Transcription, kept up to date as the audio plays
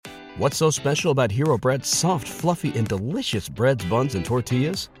What's so special about Hero Bread's soft, fluffy, and delicious breads, buns, and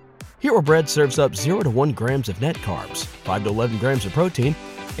tortillas? Hero Bread serves up 0 to 1 grams of net carbs, 5 to 11 grams of protein,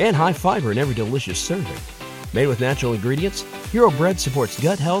 and high fiber in every delicious serving. Made with natural ingredients, Hero Bread supports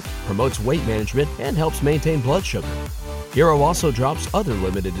gut health, promotes weight management, and helps maintain blood sugar. Hero also drops other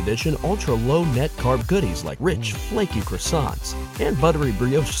limited edition ultra-low net carb goodies like rich, flaky croissants and buttery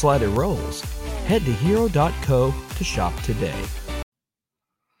brioche slider rolls. Head to hero.co to shop today.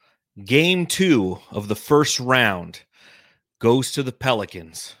 Game 2 of the first round goes to the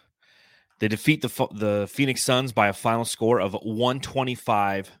Pelicans. They defeat the Phoenix Suns by a final score of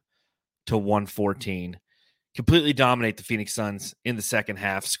 125 to 114. Completely dominate the Phoenix Suns in the second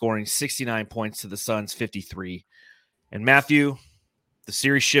half, scoring 69 points to the Suns' 53. And Matthew, the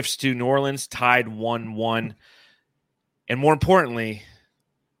series shifts to New Orleans, tied 1-1. And more importantly,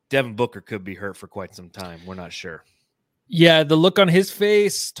 Devin Booker could be hurt for quite some time. We're not sure. Yeah, the look on his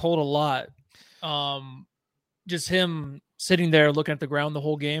face told a lot. Just him sitting there looking at the ground the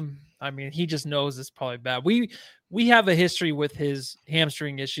whole game. I mean, he just knows it's probably bad. We have a history with his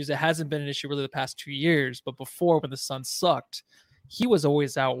hamstring issues. It hasn't been an issue really the past 2 years, but before when the Suns sucked, he was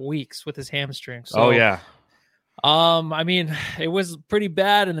always out weeks with his hamstring. So, Oh, yeah. I mean, it was pretty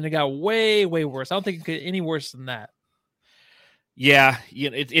bad, and then it got way, way worse. I don't think it could get any worse than that. Yeah,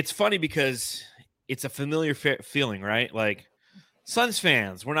 it's funny because it's a familiar feeling, right? Like, Suns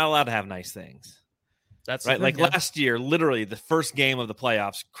fans, we're not allowed to have nice things. That's right. Thing, like yeah. last year, literally the first game of the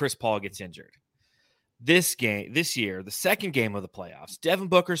playoffs, Chris Paul gets injured. This year, the second game of the playoffs, Devin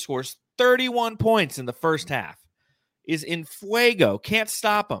Booker scores 31 points in the first half, is in fuego, can't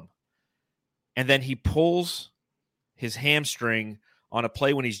stop him. And then he pulls his hamstring on a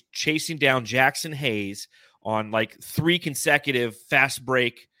play when he's chasing down Jackson Hayes on like 3 consecutive fast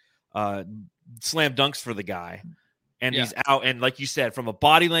break slam dunks for the guy. And he's out. And like you said, from a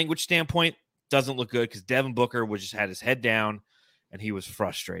body language standpoint, doesn't look good because Devin Booker just had his head down and he was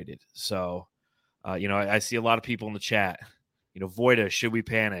frustrated. So, I see a lot of people in the chat, Voida, should we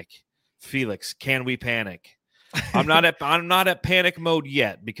panic? Felix, can we panic? I'm not at panic mode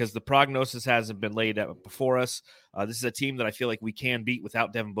yet because the prognosis hasn't been laid out before us. This is a team that I feel like we can beat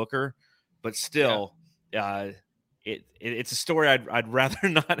without Devin Booker, but still, it's a story I'd rather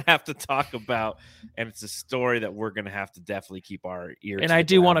not have to talk about, and it's a story that we're going to have to definitely keep our ears. And I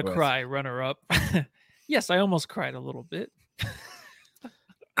do want to cry, runner up. Yes, I almost cried a little bit.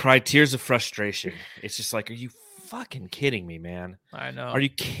 Cry tears of frustration. It's just like, are you fucking kidding me, man? I know. Are you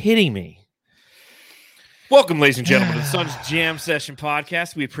kidding me? Welcome, ladies and gentlemen, to the Suns Jam Session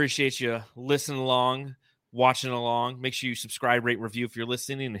podcast. We appreciate you listening along, watching along. Make sure you subscribe, rate, review if you're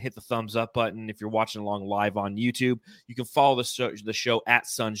listening, and hit the thumbs up button if you're watching along live on YouTube. You can follow the show at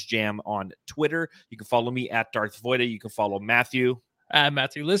Suns Jam on Twitter. You can follow me at Darth Voida. You can follow Matthew at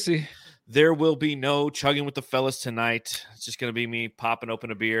Matthew Lissy. There will be no chugging with the fellas tonight. It's just going to be me popping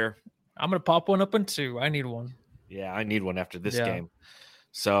open a beer. I'm going to pop one open too. I need one. Yeah, I need one after this game.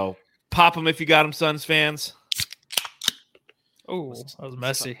 So pop them if you got them, Suns fans. Oh, that was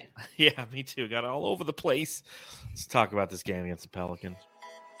messy. Yeah, me too. Got it all over the place. Let's talk about this game against the Pelicans.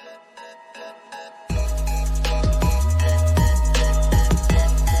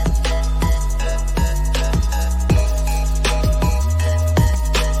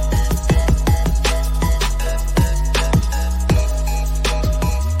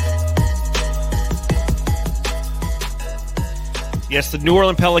 Yes, the New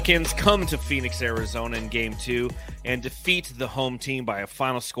Orleans Pelicans come to Phoenix, Arizona in Game 2 and defeat the home team by a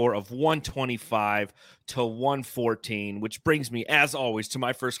final score of 125 to 114, which brings me, as always, to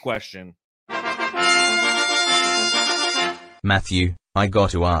my first question. Matthew, I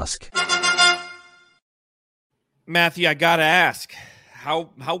got to ask. Matthew, I got to ask,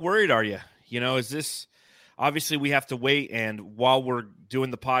 how worried are you? Is this... Obviously, we have to wait, and while we're doing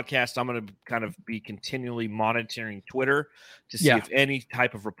the podcast, I'm going to kind of be continually monitoring Twitter to see if any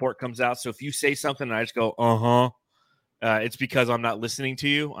type of report comes out. So if you say something and I just go, it's because I'm not listening to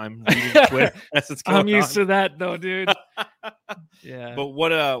you. I'm reading Twitter. That's what's going on. I'm used to that, though, dude. Yeah. But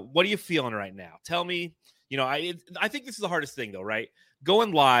what are you feeling right now? Tell me. I think this is the hardest thing, though, right?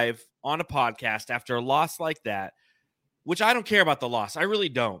 Going live on a podcast after a loss like that, which I don't care about the loss. I really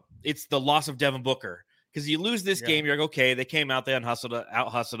don't. It's the loss of Devin Booker. Because you lose this game, you're like, okay, they came out, they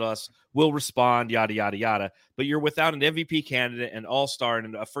out-hustled us, we'll respond, yada, yada, yada. But you're without an MVP candidate, an all-star,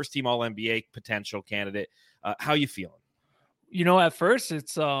 and a first-team All-NBA potential candidate. How you feeling? At first,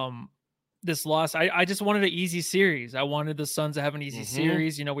 it's this loss. I just wanted an easy series. I wanted the Suns to have an easy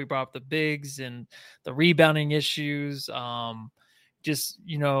series. We brought up the bigs and the rebounding issues. just,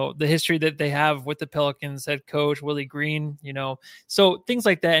 the history that they have with the Pelicans head coach, Willie Green, so things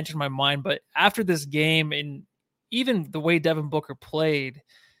like that entered my mind. But after this game and even the way Devin Booker played,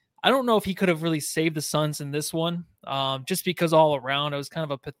 I don't know if he could have really saved the Suns in this one, just because all around it was kind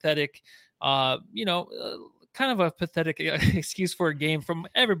of a pathetic, excuse for a game from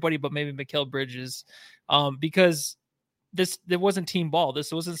everybody, but maybe Mikal Bridges, because there wasn't team ball.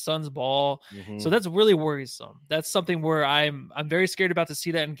 This wasn't Suns ball. Mm-hmm. So that's really worrisome. That's something where I'm very scared about to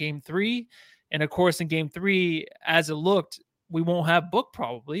see that in game 3. And of course, in game 3, as it looked, we won't have Book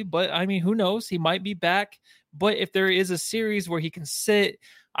probably, but I mean, who knows? He might be back. But if there is a series where he can sit,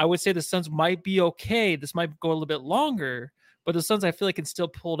 I would say the Suns might be okay. This might go a little bit longer, but the Suns, I feel like, can still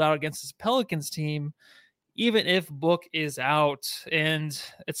pull it out against this Pelicans team, even if Book is out. And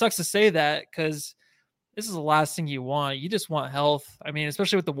it sucks to say that because this is the last thing you want. You just want health. I mean,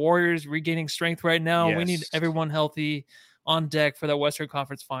 especially with the Warriors regaining strength right now, Yes. We need everyone healthy on deck for that Western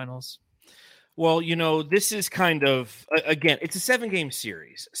Conference Finals. Well, this is kind of, again, it's a 7-game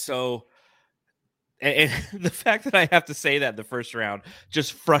series. So, and the fact that I have to say that in the first round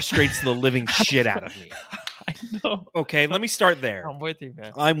just frustrates the living shit out of me. I know. Okay, let me start there. I'm with you,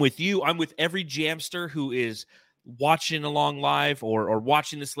 man. I'm with you. I'm with every Jamster who is watching along live or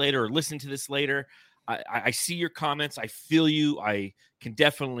watching this later or listening to this later. I see your comments. I feel you. I can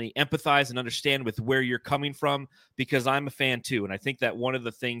definitely empathize and understand with where you're coming from because I'm a fan too. And I think that one of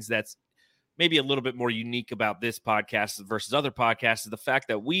the things that's maybe a little bit more unique about this podcast versus other podcasts is the fact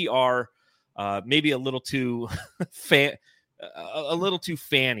that we are maybe a little too a little too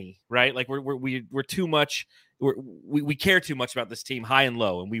fanny, right? Like we're too much. We care too much about this team, high and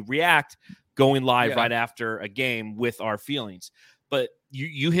low, and we react going live right after a game with our feelings. But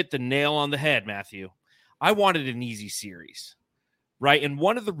you hit the nail on the head, Matthew. I wanted an easy series, right? And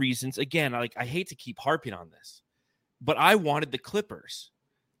one of the reasons, again, I hate to keep harping on this, but I wanted the Clippers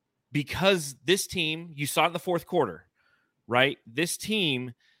because this team, you saw it in the fourth quarter, right? This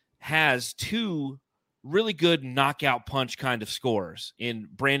team has 2 really good knockout punch kind of scorers in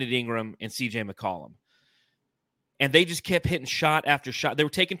Brandon Ingram and CJ McCollum. And they just kept hitting shot after shot. They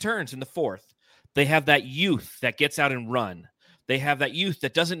were taking turns in the fourth. They have that youth that gets out and run. They have that youth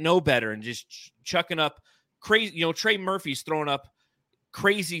that doesn't know better and just chucking up crazy. Trey Murphy's throwing up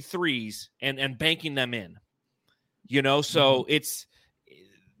crazy threes and banking them in. So it's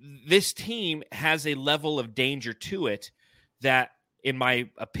this team has a level of danger to it that, in my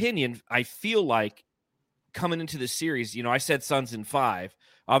opinion, I feel like coming into this series, I said Suns in 5.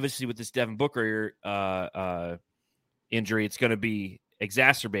 Obviously, with this Devin Booker injury, it's going to be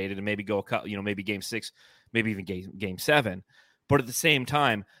exacerbated and maybe go, maybe game 6, maybe even game 7. But at the same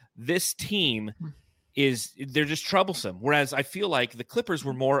time, this team they're just troublesome. Whereas I feel like the Clippers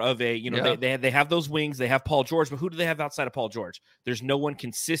were more of a, they have those wings, they have Paul George, but who do they have outside of Paul George? There's no one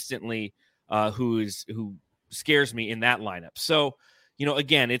consistently who scares me in that lineup. So,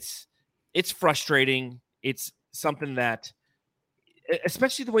 again, it's frustrating. It's something that,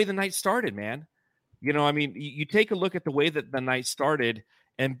 especially the way the night started, man. You take a look at the way that the night started,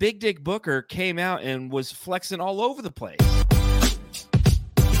 and Big Dick Booker came out and was flexing all over the place.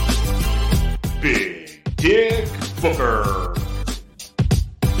 Big Dick Booker.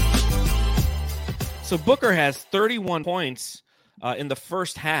 So Booker has 31 points in the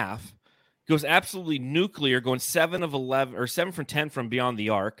first half. Goes absolutely nuclear, going 7 from 10 from beyond the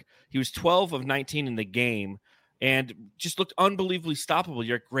arc. He was 12 of 19 in the game and just looked unbelievably stoppable.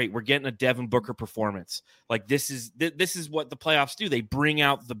 You're great. We're getting a Devin Booker performance. Like this is what the playoffs do. They bring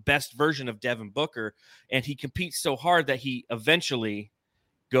out the best version of Devin Booker, and he competes so hard that he eventually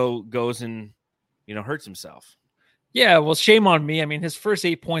goes and hurts himself. Yeah, well, shame on me. I mean, his first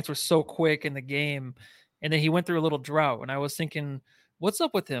 8 points were so quick in the game, and then he went through a little drought, and I was thinking, what's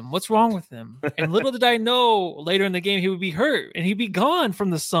up with him? What's wrong with him? And little did I know later in the game he would be hurt, and he'd be gone from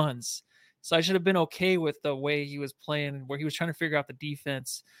the Suns. So I should have been okay with the way he was playing, where he was trying to figure out the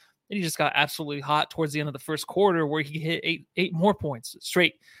defense. And he just got absolutely hot towards the end of the first quarter, where he hit eight more points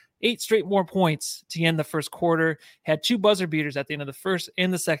straight. 8 straight more points to end the first quarter. Had 2 buzzer beaters at the end of the first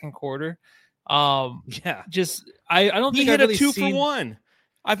and the second quarter. I don't think he hit I've really a 2 seen... for 1.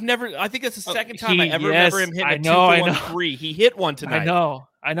 I think that's the second time I ever remember him hitting a 2 for 1 3. He hit one tonight.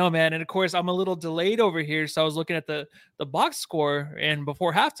 I know, man. And of course, I'm a little delayed over here, so I was looking at the box score, and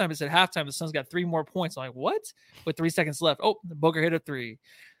before halftime, it said halftime the Suns got 3 more points. I'm like, what? With 3 seconds left. Oh, Booker hit a 3.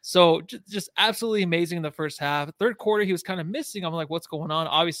 So just absolutely amazing in the first half. Third quarter, he was kind of missing. I'm like, what's going on?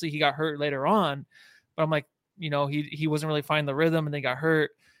 Obviously, he got hurt later on, but I'm like, he wasn't really finding the rhythm, and they got hurt.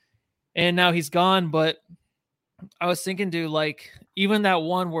 And now he's gone, but I was thinking, dude, like even that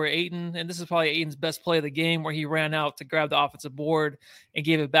one where Ayton, and this is probably Ayton's best play of the game, where he ran out to grab the offensive board and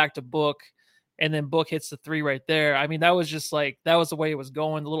gave it back to Book, and then Book hits the three right there. I mean, that was just like, that was the way it was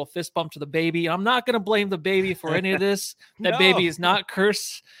going. The little fist bump to the baby. I'm not going to blame the baby for any of this. That baby is not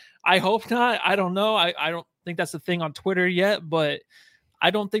cursed. I hope not. I don't know. I don't think that's the thing on Twitter yet, but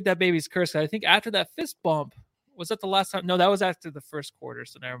I don't think that baby's cursed. I think after that fist bump, was that the last time? No, that was after the first quarter.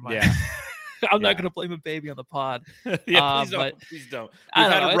 So never mind. Yeah. I'm not going to blame a baby on the pod. Yeah, please don't. We've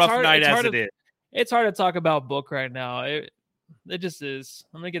had a rough night as it is. It's hard to talk about Book right now. It just is.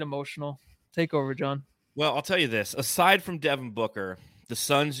 I'm going to get emotional. Take over, John. Well, I'll tell you this. Aside from Devin Booker, the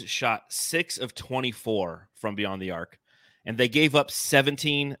Suns shot 6 of 24 from beyond the arc, and they gave up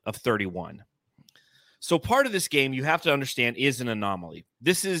 17 of 31. So part of this game, you have to understand, is an anomaly.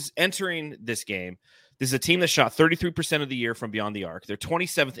 This is entering this game. This is a team that shot 33% of the year from beyond the arc. They're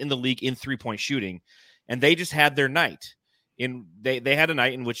 27th in the league in three-point shooting, and they just had their night. They had a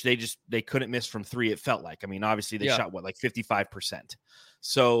night in which they couldn't miss from three, it felt like. I mean, obviously they shot like 55%.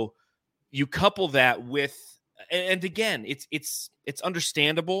 So you couple that with, and again, it's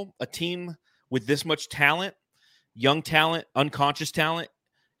understandable. A team with this much talent, young talent, unconscious talent,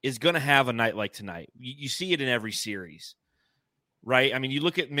 is going to have a night like tonight. You see it in every series. Right? I mean, you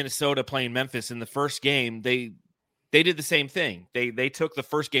look at Minnesota playing Memphis in the first game, they did the same thing. They took the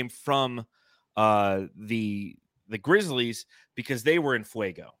first game from the Grizzlies because they were in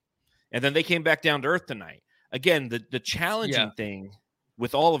fuego. And then they came back down to earth tonight. Again, the challenging thing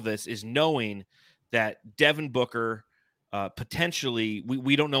with all of this is knowing that Devin Booker potentially,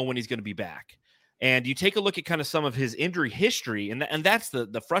 we don't know when he's going to be back. And you take a look at kind of some of his injury history, and that's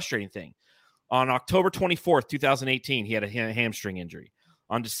the frustrating thing. On October 24th, 2018, he had a hamstring injury.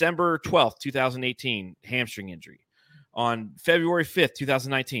 On December 12th, 2018, hamstring injury. On February 5th,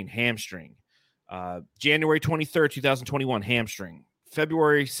 2019, hamstring. January 23rd, 2021, hamstring.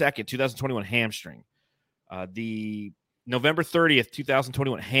 February 2nd, 2021, hamstring. The November 30th,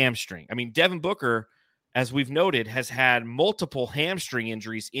 2021, hamstring. I mean, Devin Booker, as we've noted, has had multiple hamstring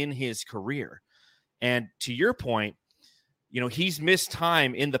injuries in his career. And to your point, he's missed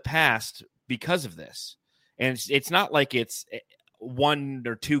time in the past because of this. And it's not like it's 1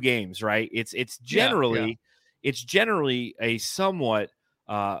 or 2 games, right? It's generally a somewhat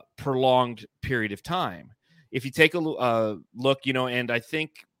prolonged period of time. If you take a look, and I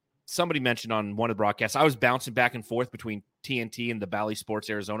think somebody mentioned on one of the broadcasts, I was bouncing back and forth between TNT and the Bally Sports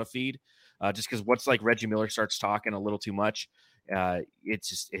Arizona feed, just because once like Reggie Miller starts talking a little too much,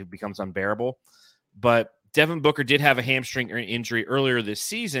 it becomes unbearable. But Devin Booker did have a hamstring injury earlier this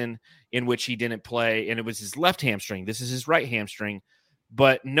season in which he didn't play, and it was his left hamstring. This is his right hamstring.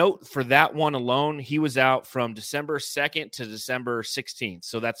 But note for that one alone, he was out from December 2nd to December 16th.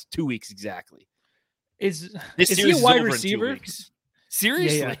 So that's 2 weeks exactly. Is he a wide receiver?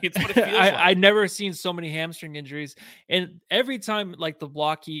 Seriously, yeah. It's what it feels like. I've never seen so many hamstring injuries. And every time, like the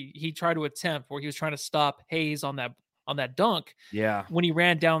block he tried to attempt where he was trying to stop Hayes on that dunk. Yeah. When he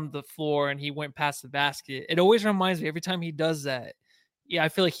ran down the floor and he went past the basket, it always reminds me every time he does that. Yeah, I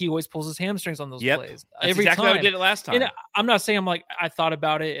feel like he always pulls his hamstrings on those plays. That's every exactly time. how he did it last time. And I'm not saying I thought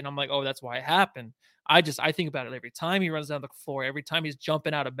about it and I'm like, oh, that's why it happened. I think about it every time he runs down the floor, every time he's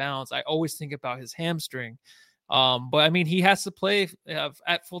jumping out of bounds. I always think about his hamstring. But I mean, he has to play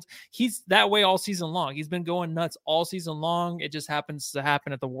at full. He's that way all season long. He's been going nuts all season long. It just happens to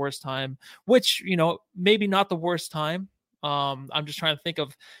happen at the worst time, which, maybe not the worst time. I'm just trying to think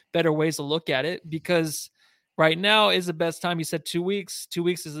of better ways to look at it, because right now is the best time. You said 2 weeks. 2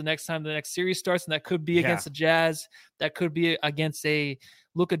 weeks is the next time the next series starts, and that could be against the Jazz. That could be against a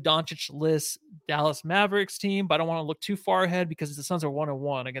Luka Doncic-less Dallas Mavericks team, but I don't want to look too far ahead because the Suns are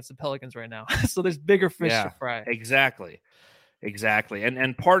 1-1 against the Pelicans right now. So there's bigger fish to fry. Exactly.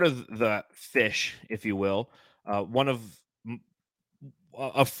 And part of the fish, if you will, one of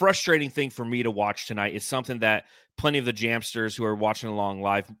a frustrating thing for me to watch tonight is something that plenty of the Jamsters who are watching along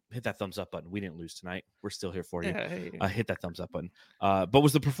live, hit that thumbs up button. We didn't lose tonight. We're still here for you. Hit that thumbs up button. But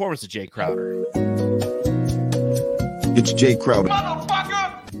was the performance of Jay Crowder. It's Jay Crowder.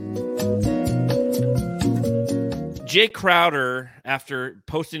 Jay Crowder, after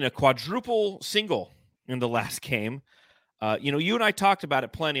posting a quadruple single in the last game, you and I talked about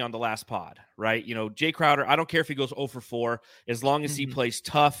it plenty on the last pod, right? Jay Crowder, I don't care if he goes 0 for 4, as long as he plays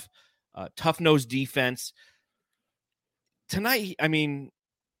tough-nosed defense. Tonight,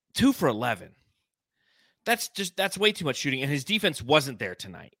 2 for 11. That's way too much shooting, and his defense wasn't there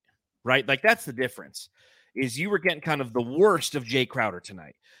tonight, right? Like, that's the difference, is you were getting kind of the worst of Jay Crowder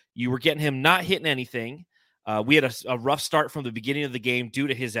tonight. You were getting him not hitting anything. We had a rough start from the beginning of the game due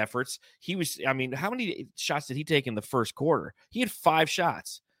to his efforts. How many shots did he take in the first quarter? He had 5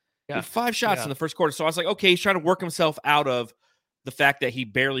 shots. He had 5 shots in the first quarter. So I was like, okay, he's trying to work himself out of the fact that he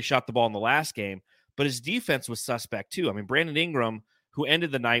barely shot the ball in the last game. But his defense was suspect too. I mean, Brandon Ingram, who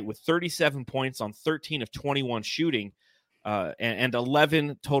ended the night with 37 points on 13 of 21 shooting and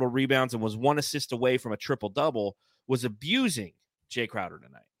 11 total rebounds and was 1 assist away from a triple-double, was abusing Jay Crowder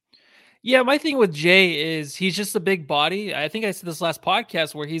tonight. Yeah, my thing with Jay is he's just a big body. I think I said this last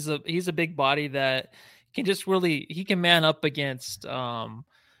podcast where he's a big body that can just he can man up against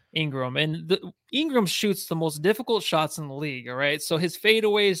Ingram. And Ingram shoots the most difficult shots in the league, all right? So his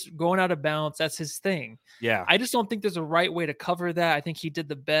fadeaways going out of bounds, that's his thing. Yeah. I just don't think there's a right way to cover that. I think he did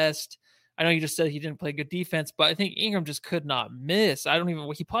the best. I know you just said he didn't play good defense, but I think Ingram just could not miss.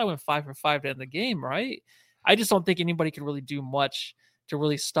 He probably went 5 for 5 to end the game, right? I just don't think anybody could really do much to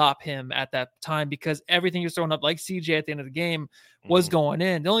really stop him at that time because everything you're throwing up, like CJ at the end of the game, was going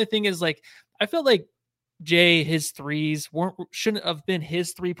in. The only thing is, like, I felt like Jay, his threes shouldn't have been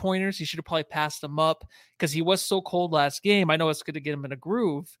his 3-pointers. He should have probably passed them up because he was so cold last game. I know it's good to get him in a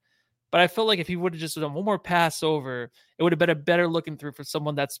groove, but I felt like if he would have just done one more pass over, it would have been a better looking through for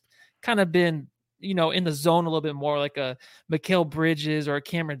someone that's kind of been, in the zone a little bit more, like a Mikal Bridges or a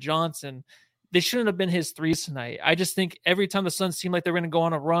Cameron Johnson. They shouldn't have been his threes tonight. I just think every time the Suns seemed like they were going to go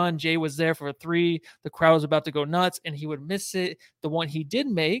on a run, Jay was there for a 3. The crowd was about to go nuts, and he would miss it. The one he did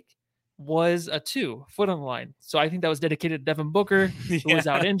make was a 2 foot on the line. So I think that was dedicated to Devin Booker, who was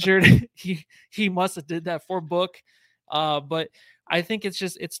out injured. He must have did that for Book. But I think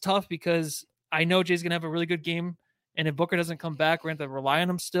it's tough because I know Jay's going to have a really good game. And if Booker doesn't come back, we're going to rely on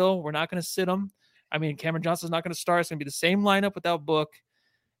him still. We're not going to sit him. I mean, Cameron Johnson's not going to start. It's going to be the same lineup without Book.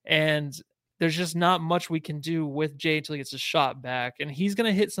 And there's just not much we can do with Jay until he gets his shot back. And he's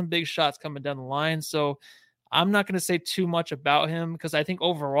going to hit some big shots coming down the line. So I'm not going to say too much about him because I think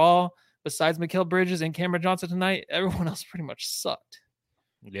overall, besides Mikal Bridges and Cameron Johnson tonight, everyone else pretty much sucked.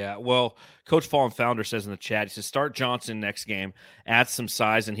 Yeah, well, Coach Fallen Founder says in the chat, he says, start Johnson next game, add some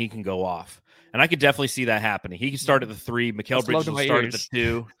size, and he can go off. And I could definitely see that happening. He can start at the 3. Mikal Bridges will start at the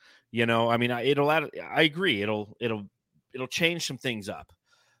 2. I agree. It'll change some things up.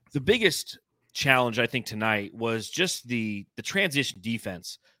 The biggest challenge, I think, tonight was just the transition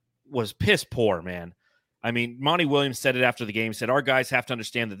defense was piss poor, man. I mean, Monty Williams said it after the game. He said, our guys have to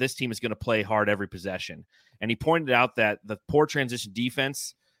understand that this team is going to play hard every possession. And he pointed out that the poor transition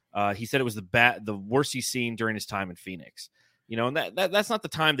defense, he said it was the worst he's seen during his time in Phoenix. And that's not the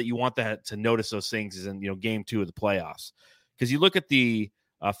time that you want to notice those things is in, game 2 of the playoffs. Because you look at the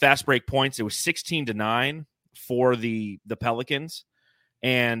fast break points, it was 16-9 for the Pelicans.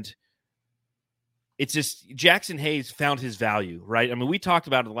 And it's just Jackson Hayes found his value, right? I mean, we talked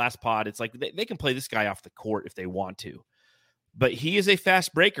about it in the last pod. It's like they can play this guy off the court if they want to, but he is a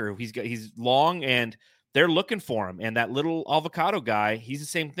fast breaker. He's long, and they're looking for him. And that little avocado guy, he's the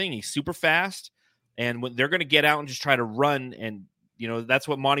same thing. He's super fast, and when they're going to get out and just try to run, and that's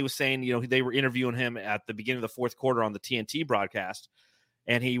what Monty was saying. They were interviewing him at the beginning of the fourth quarter on the TNT broadcast,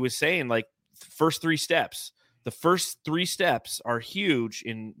 and he was saying like first 3 steps. The first 3 steps are huge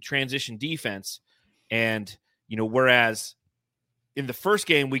in transition defense. And, whereas in the first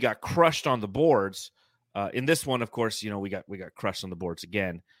game, we got crushed on the boards. In this one, of course, we got crushed on the boards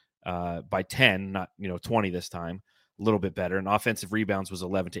again by 10, not, 20 this time, a little bit better. And offensive rebounds was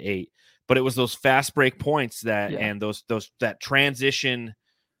 11-8. But it was those fast break points and that transition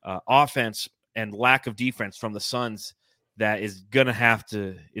offense and lack of defense from the Suns that is going to have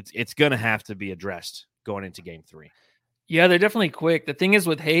to it's going to have to be addressed going into game 3. Yeah, they're definitely quick. The thing is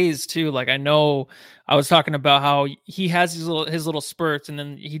with Hayes too, like I know I was talking about how he has his little spurts and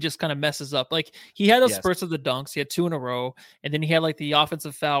then he just kind of messes up. Like he had those spurts of the dunks. He had 2 in a row. And then he had like the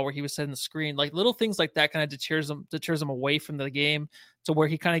offensive foul where he was setting the screen. Like little things like that kind of deters him away from the game to where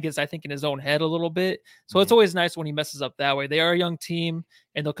he kind of gets, I think, in his own head a little bit. So it's always nice when he messes up that way. They are a young team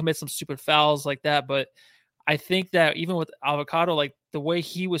and they'll commit some stupid fouls like that. But I think that even with Avocado, like the way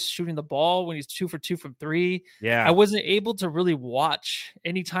he was shooting the ball when he's 2 for 2 from 3, I wasn't able to really watch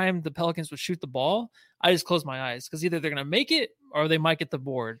anytime the Pelicans would shoot the ball. I just closed my eyes because either they're going to make it or they might get the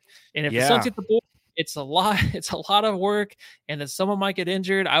board. And if the Suns get the board, it's a lot of work. And then someone might get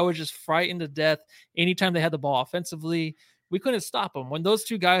injured. I was just frightened to death anytime they had the ball offensively. We couldn't stop them. When those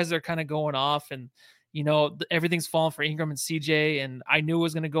 2 guys are kind of going off and, everything's falling for Ingram and CJ, and I knew it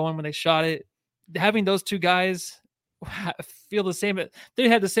was going to go in when they shot it. Having those 2 guys feel the same, they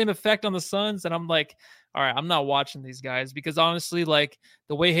had the same effect on the Suns, and I'm like, all right, I'm not watching these guys because honestly, like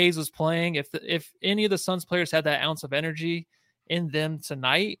the way Hayes was playing, if any of the Suns players had that ounce of energy in them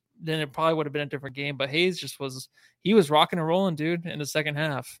tonight, then it probably would have been a different game. But Hayes he was rocking and rolling, dude, in the second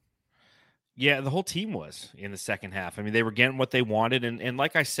half. Yeah, the whole team was in the second half. I mean, they were getting what they wanted. And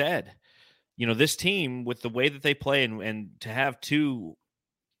like I said, this team, with the way that they play and to have two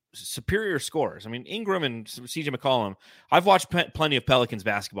superior scorers. I mean, Ingram and CJ McCollum. I've watched plenty of Pelicans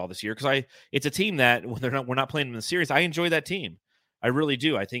basketball this year because it's a team that when we're not playing in the series, I enjoy that team. I really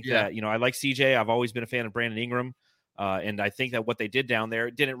do. I think that, I like CJ. I've always been a fan of Brandon Ingram. And I think that what they did down there,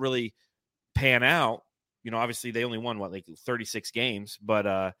 it didn't really pan out. Obviously they only won 36 games,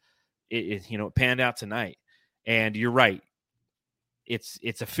 but it panned out tonight. And you're right.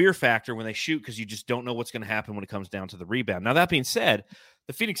 It's a fear factor when they shoot because you just don't know what's going to happen when it comes down to the rebound. Now, that being said,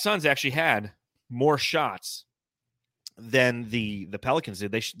 the Phoenix Suns actually had more shots than the Pelicans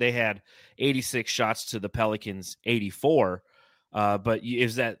did. They had 86 shots to the Pelicans 84, but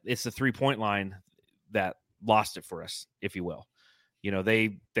it's the 3-point line that lost it for us, if you will.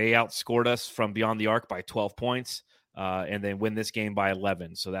 They outscored us from beyond the arc by 12 points, and then win this game by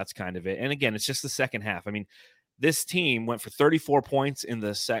 11. So that's kind of it. And again, it's just the second half. I mean, this team went for 34 points in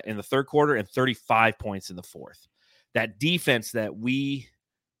the third quarter and 35 points in the fourth. That defense that we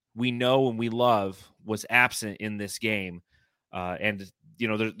know and we love was absent in this game. And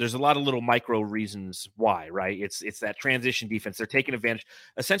there's a lot of little micro reasons why, right? It's that transition defense. They're taking advantage.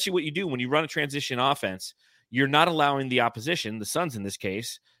 Essentially what you do when you run a transition offense, you're not allowing the opposition, the Suns in this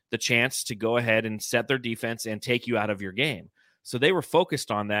case, the chance to go ahead and set their defense and take you out of your game. So they were focused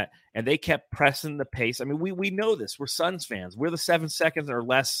on that, and they kept pressing the pace. I mean, we know this. We're Suns fans. We're the 7 seconds or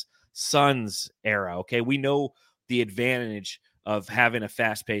less Suns era, okay? We know the advantage of having a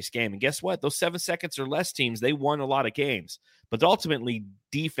fast-paced game. And guess what? Those 7 seconds or less teams, they won a lot of games. But ultimately,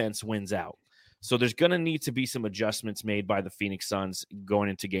 defense wins out. So there's going to need to be some adjustments made by the Phoenix Suns going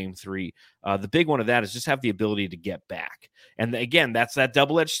into Game 3. The big one of that is just have the ability to get back. And again, that's that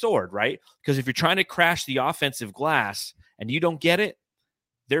double-edged sword, right? Because if you're trying to crash the offensive glass and you don't get it,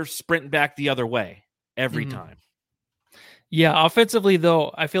 they're sprinting back the other way every time. Yeah, offensively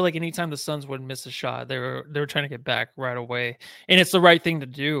though, I feel like anytime the Suns would miss a shot, they were trying to get back right away, and it's the right thing to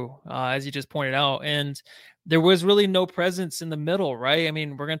do, as you just pointed out. And there was really no presence in the middle, right? I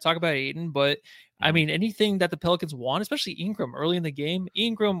mean, we're going to talk about Ayton, but I mean, anything that the Pelicans want, especially Ingram early in the game,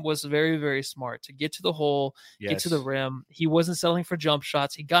 Ingram was very, very smart to get to the hole, get to the rim. He wasn't settling for jump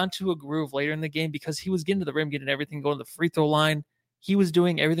shots. He got into a groove later in the game because he was getting to the rim, getting everything going to the free throw line. He was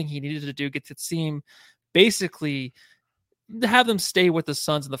doing everything he needed to do, get to the seam, basically have them stay with the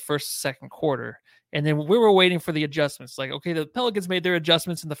Suns in the first, second quarter. And then we were waiting for the adjustments. Like, okay, the Pelicans made their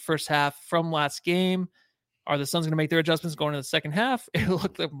adjustments in the first half from last game. Are the Suns going to make their adjustments going into the second half? It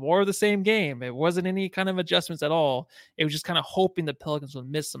looked like more of the same game. It wasn't any kind of adjustments at all. It was just kind of hoping the Pelicans would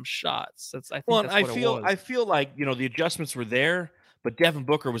miss some shots. I feel like, the adjustments were there, but Devin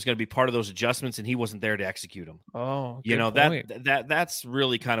Booker was going to be part of those adjustments, and he wasn't there to execute them. Oh, that's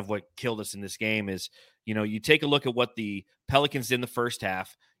really kind of what killed us in this game is, you take a look at what the Pelicans did in the first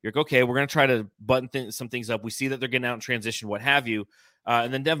half. You're like, okay, we're going to try to button some things up. We see that they're getting out in transition, what have you.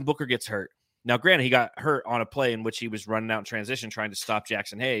 And then Devin Booker gets hurt. Now, granted, he got hurt on a play in which he was running out in transition trying to stop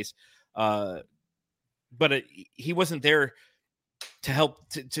Jackson Hayes. But he wasn't there to help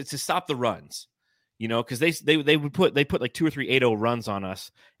to stop the runs, because they put like 2 or 3 8-0 runs on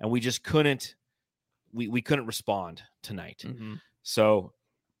us, and we just couldn't we couldn't respond tonight. Mm-hmm. So,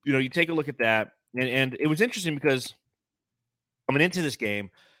 you take a look at that, and it was interesting because coming into this game,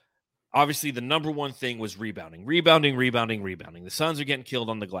 obviously the number one thing was rebounding. The Suns are getting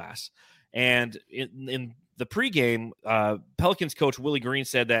killed on the glass. And in the pregame, Pelicans coach Willie Green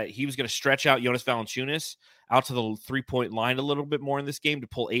said that he was going to stretch out Jonas Valanciunas out to the 3-point line a little bit more in this game to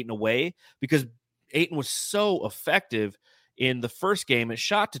pull Ayton away because Ayton was so effective in the first game at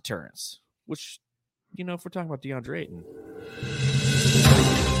shot deterrence, which, if we're talking about DeAndre Ayton.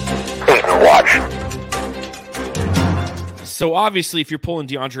 So obviously, if you're pulling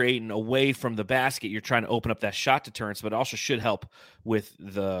DeAndre Ayton away from the basket, you're trying to open up that shot deterrence, but it also should help with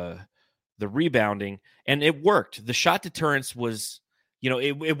the rebounding, and it worked. The shot deterrence was,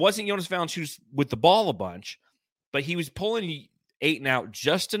 it wasn't Jonas Valanciunas with the ball a bunch, but he was pulling Ayton out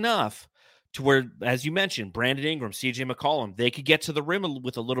just enough to where, as you mentioned, Brandon Ingram, CJ McCollum, they could get to the rim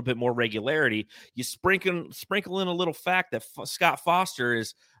with a little bit more regularity. You sprinkle in a little fact that Scott Foster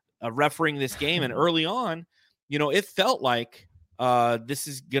is refereeing this game, and early on, it felt like this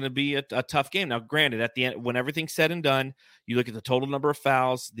is going to be a tough game. Now, granted, at the end, when everything's said and done, you look at the total number of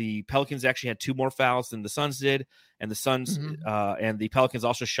fouls. The Pelicans actually had 2 more fouls than the Suns did, and the Suns and the Pelicans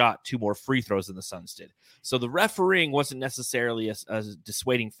also shot 2 more free throws than the Suns did. So the refereeing wasn't necessarily a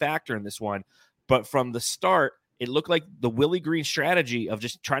dissuading factor in this one, but from the start, it looked like the Willie Green strategy of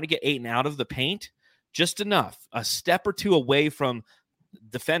just trying to get Ayton out of the paint just enough, a step or two away from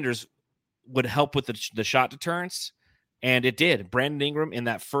defenders would help with the shot deterrence. And it did. Brandon Ingram in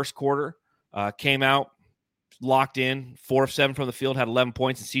that first quarter came out, locked in, 4 of 7 from the field, had 11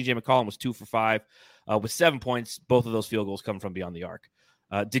 points, and CJ McCollum was 2 for 5 with 7 points. Both of those field goals come from beyond the arc.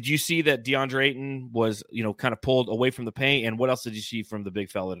 Did you see that DeAndre Ayton was, kind of pulled away from the paint? And what else did you see from the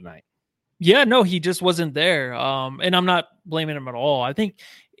big fella tonight? Yeah, no, he just wasn't there. And I'm not blaming him at all. I think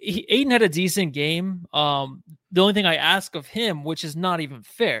Ayton had a decent game. The only thing I ask of him, which is not even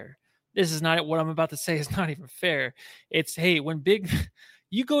fair, this is not what I'm about to say is not even fair. It's, hey, when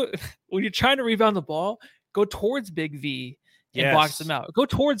you're trying to rebound the ball, go towards Big V and box him out. Go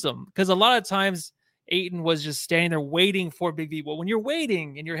towards him. Because a lot of times Ayton was just standing there waiting for Big V. Well, when you're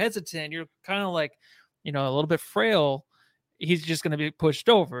waiting and you're hesitant, you're kind of like, a little bit frail. He's just going to be pushed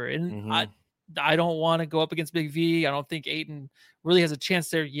over. And I don't want to go up against Big V. I don't think Ayton really has a chance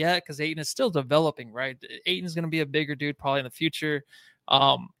there yet because Ayton is still developing, right? Ayton's going to be a bigger dude probably in the future.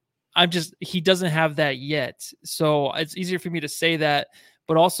 He doesn't have that yet. So it's easier for me to say that.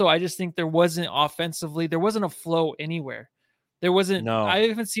 But also, I just think there wasn't a flow anywhere. There wasn't. No. I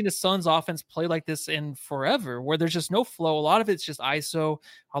haven't seen the Suns offense play like this in forever, where there's just no flow. A lot of it's just ISO.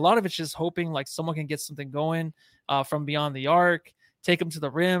 A lot of it's just hoping like someone can get something going from beyond the arc, take them to the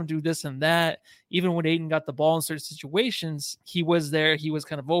rim, do this and that. Even when Ayton got the ball in certain situations, he was there. He was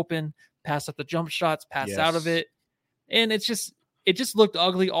kind of open, passed up the jump shots, passed out of it, and it just looked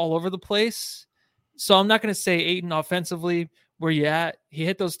ugly all over the place. So I'm not going to say Ayton offensively. Where you at? He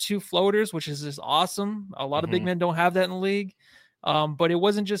hit those 2 floaters, which is just awesome. A lot of big men don't have that in the league. But it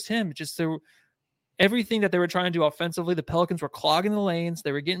wasn't just him. Everything that they were trying to do offensively, the Pelicans were clogging the lanes.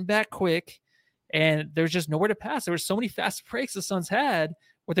 They were getting back quick, and there's just nowhere to pass. There were so many fast breaks the Suns had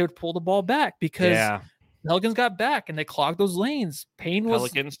where they would pull the ball back because the Pelicans got back and they clogged those lanes. Payne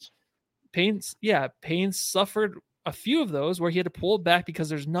suffered a few of those where he had to pull it back because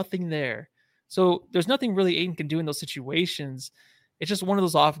there's nothing there. So there's nothing really Ayton can do in those situations. It's just one of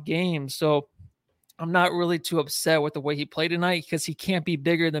those off games. So I'm not really too upset with the way he played tonight because he can't be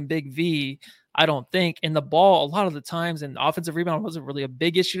bigger than Big V, I don't think. And the ball, a lot of the times, and offensive rebound wasn't really a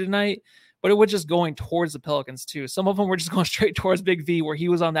big issue tonight, but it was just going towards the Pelicans too. Some of them were just going straight towards Big V where he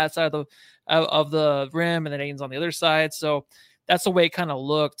was on that side of the rim and then Ayton's on the other side. So that's the way it kind of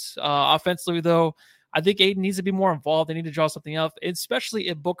looked. Offensively, though, I think Ayton needs to be more involved. They need to draw something up, especially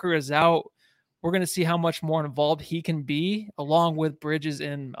if Booker is out. We're going to see how much more involved he can be along with Bridges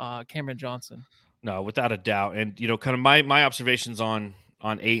and Cameron Johnson. No, without a doubt. And, kind of my observations on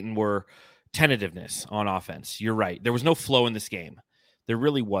Ayton were tentativeness on offense. You're right. There was no flow in this game. There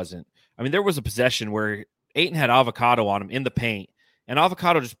really wasn't. I mean, there was a possession where Ayton had Avocado on him in the paint, and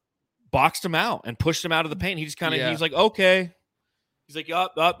Avocado just boxed him out and pushed him out of the paint. He just kind of, he's like, okay. He's like,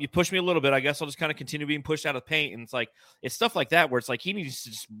 up, you pushed me a little bit. I guess I'll just kind of continue being pushed out of the paint. And it's stuff like that where it's like he needs to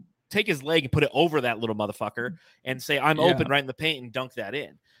just take his leg and put it over that little motherfucker and say, I'm open right in the paint and dunk that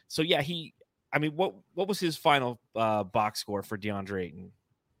in. So, what was his final box score for DeAndre Ayton?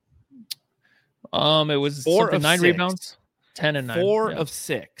 It was 9 rebounds, 10 and 9. 4 of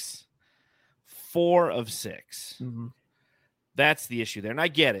 6. 4 of 6. Mm-hmm. That's the issue there. And I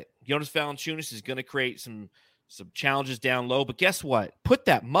get it. Jonas Valanciunas is going to create some challenges down low, but guess what? Put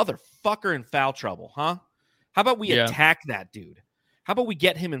that motherfucker in foul trouble, huh? How about we attack that dude? How about we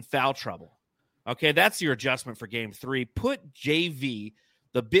get him in foul trouble? Okay, that's your adjustment for game 3. Put JV,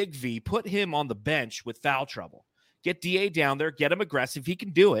 the big V, put him on the bench with foul trouble. Get DA down there, get him aggressive. He can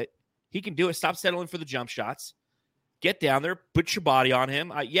do it. Stop settling for the jump shots. Get down there, put your body on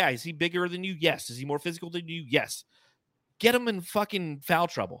him. Is he bigger than you? Yes. Is he more physical than you? Yes. Get him in fucking foul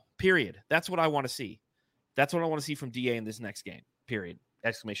trouble, period. That's what I want to see. That's what I want to see from DA in this next game, period.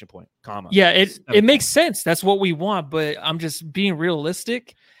 Exclamation point, comma. Yeah, it makes sense. That's what we want, but I'm just being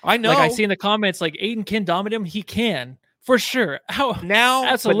realistic. I know. Like I see in the comments, like Ayton can dominate him. He can, for sure. Now,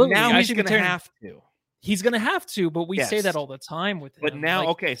 absolutely. Now he's going to have to. He's going to have to, but we say that all the time with him. But now,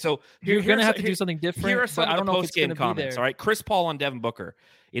 okay, so you're going to have to do something different. Here are some of the post-game comments, all right? Chris Paul on Devin Booker.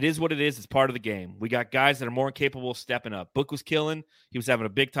 It is what it is. It's part of the game. We got guys that are more incapable of stepping up. Book was killing. He was having a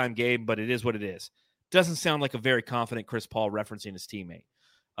big-time game, but it is what it is. Doesn't sound like a very confident Chris Paul referencing his teammate.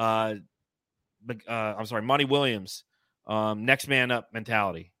 Monty Williams, next man up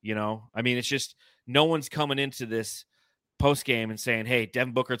mentality. It's just no one's coming into this post game and saying, "Hey,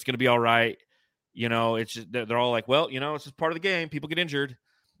 Devin Booker, it's going to be all right." It's just, they're all like, "Well, it's just part of the game. People get injured."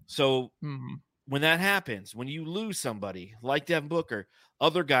 So when that happens, when you lose somebody like Devin Booker,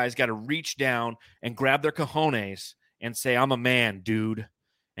 other guys got to reach down and grab their cojones and say, "I'm a man, dude."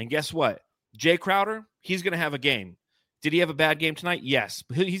 And guess what? Jay Crowder, he's going to have a game. Did he have a bad game tonight? Yes.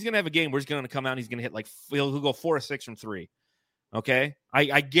 But he's going to have a game where he's going to come out and he's going to hit he'll go 4 or 6 from 3. Okay?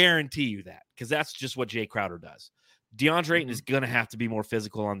 I guarantee you that, because that's just what Jay Crowder does. DeAndre Ayton is going to have to be more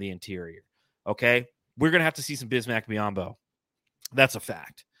physical on the interior. Okay? We're going to have to see some Bismack Biyombo. That's a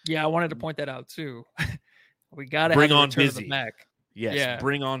fact. Yeah, I wanted to point that out too. We got to bring on Busy. Back. Yes, yeah.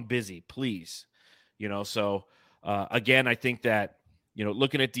 Bring on Busy, please. So again, I think that,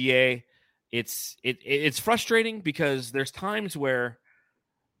 looking at DA, it's frustrating because there's times where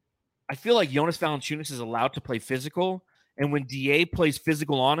I feel like Jonas Valanciunas is allowed to play physical, and when DA plays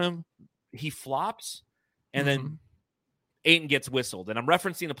physical on him, he flops, and then Ayton gets whistled. And I'm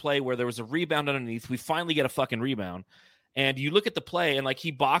referencing a play where there was a rebound underneath. We finally get a fucking rebound, and you look at the play, and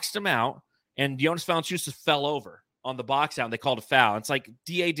he boxed him out, and Jonas Valanciunas fell over on the box out, and they called a foul. It's like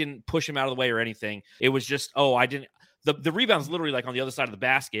DA didn't push him out of the way or anything. It was just, I didn't. The rebound's literally on the other side of the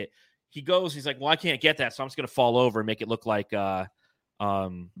basket. He goes, he's like, well, I can't get that, so I'm just going to fall over and make it look like, just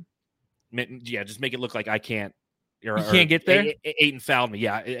make it look like I can't. You can't get there? Ayton fouled me.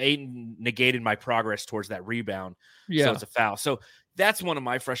 Yeah, Ayton negated my progress towards that rebound. Yeah. So it's a foul. So that's one of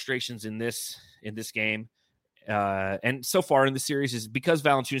my frustrations in this game. And so far in the series is because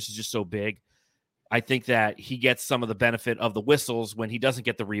Valanciunas is just so big. I think that he gets some of the benefit of the whistles when he doesn't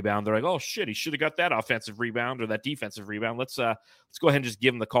get the rebound. They're like, oh shit, he should have got that offensive rebound or that defensive rebound. Let's go ahead and just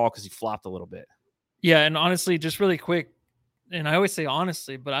give him the call because he flopped a little bit. Yeah, and honestly, just really quick, and I always say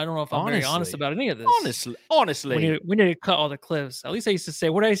honestly, but I don't know if I'm very honest about any of this. Honestly, we need to cut all the clips. At least I used to say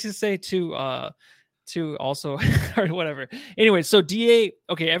what I used to say to also or whatever. Anyway, so DA.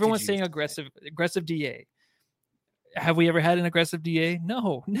 Okay, everyone's saying aggressive DA. Have we ever had an aggressive DA?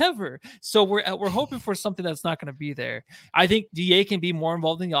 No, never. So we're hoping for something that's not going to be there. I think DA can be more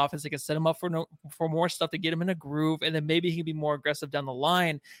involved in the offense. They can set him up for more stuff to get him in a groove, and then maybe he can be more aggressive down the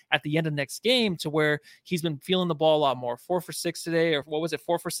line at the end of next game to where he's been feeling the ball a lot more. 4 for 6 today, or what was it?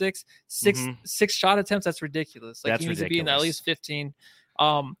 4 for 6, 6 shot attempts. That's ridiculous. He needs to be in at least 15.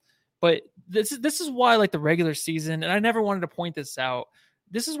 But this is why the regular season, and I never wanted to point this out.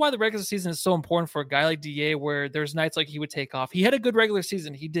 This is why the regular season is so important for a guy like DA, where there's nights he would take off. He had a good regular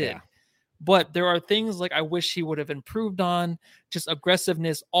season. He did. Yeah. But there are things I wish he would have improved on, just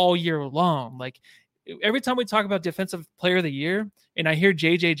aggressiveness all year long. Every time we talk about defensive player of the year and I hear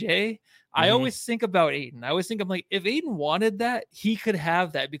JJJ, I always think about Ayton. I always think if Ayton wanted that, he could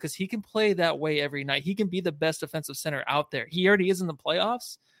have that because he can play that way every night. He can be the best defensive center out there. He already is in the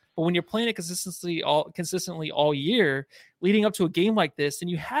playoffs. But when you're playing it consistently all year, leading up to a game like this, and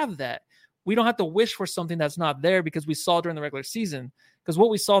you have that, we don't have to wish for something that's not there because we saw during the regular season. Because what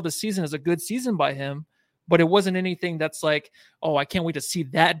we saw this season is a good season by him, but it wasn't anything that's I can't wait to see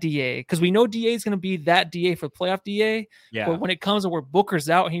that DA. Because we know DA is going to be that DA for playoff DA. Yeah. But when it comes to where Booker's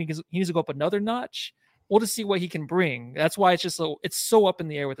out, he needs to go up another notch. We'll just see what he can bring. That's why it's so up in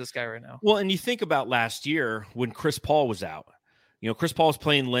the air with this guy right now. Well, and you think about last year when Chris Paul was out. Chris Paul was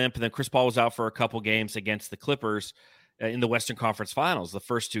playing limp, and then Chris Paul was out for a couple games against the Clippers in the Western Conference Finals, the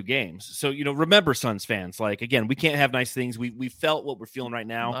first 2 games. So, remember, Suns fans, again, we can't have nice things. We felt what we're feeling right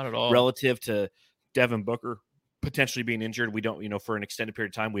now. Not at all. Relative to Devin Booker potentially being injured. We don't, for an extended period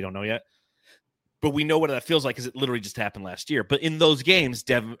of time, we don't know yet. But we know what that feels like because it literally just happened last year. But in those games,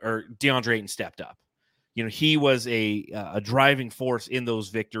 DeAndre Ayton stepped up. He was a driving force in those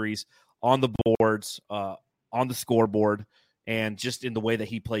victories on the boards, on the scoreboard, and just in the way that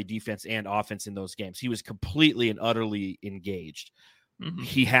he played defense and offense in those games. He was completely and utterly engaged.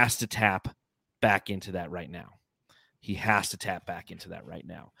 He has to tap back into that right now.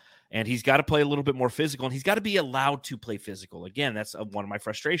 And he's got to play a little bit more physical, and he's got to be allowed to play physical. Again, that's one of my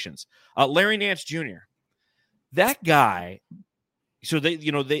frustrations. Larry Nance Jr., that guy, so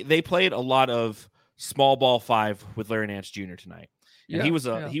they played a lot of small ball 5 with Larry Nance Jr. tonight. And he was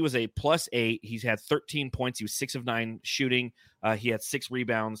a +8. He's had 13 points. He was 6 of 9 shooting. He had 6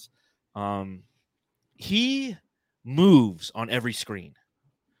 rebounds. He moves on every screen.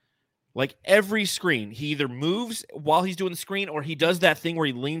 Every screen, he either moves while he's doing the screen, or he does that thing where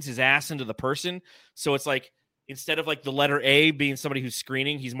he leans his ass into the person. So it's instead of the letter A being somebody who's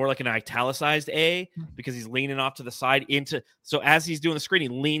screening, he's more like an italicized A because he's leaning off to the side so as he's doing the screen, he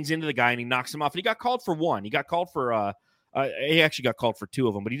leans into the guy and he knocks him off. And he got called for 1. He got called for he actually got called for 2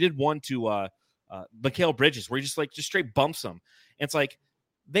 of them, but he did 1 to Mikal Bridges where he just straight bumps him. And it's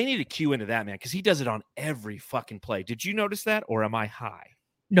they need to cue into that, man, because he does it on every fucking play. Did you notice that, or am I high?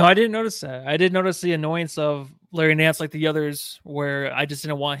 No, I didn't notice that. I did notice the annoyance of Larry Nance like the others, where I just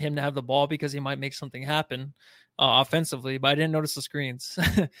didn't want him to have the ball because he might make something happen offensively, but I didn't notice the screens.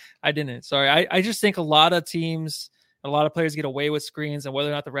 I didn't. Sorry. I just think a lot of teams, a lot of players get away with screens, and whether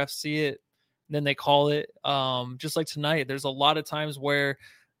or not the refs see it, then they call it. Just like tonight, there's a lot of times where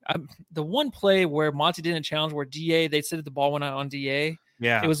the one play where Monty didn't challenge, where they said that the ball went out on DA.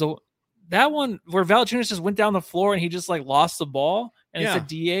 Yeah. It was that one where Valanciunas just went down the floor and he just like lost the ball and it said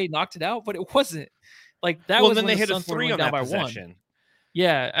DA knocked it out, but it wasn't like that. Well, then they hit a 3 on that possession. 1.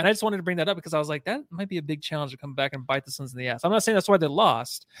 Yeah, and I just wanted to bring that up because I was like, that might be a big challenge to come back and bite the Suns in the ass. I'm not saying that's why they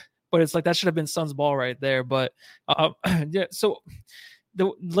lost, but it's like that should have been Suns ball right there. But yeah, so the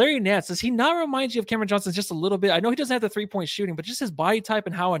Larry Nance, does he not remind you of Cameron Johnson just a little bit? I know he doesn't have the 3-point shooting, but just his body type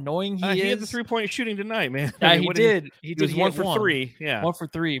and how annoying he is. He had the 3-point shooting tonight, man. Yeah, he did. He was 1 for 3. Yeah, 1 for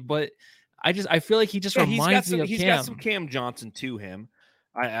 3. But I feel like he just reminds me of Cam. He's got some Cam Johnson to him.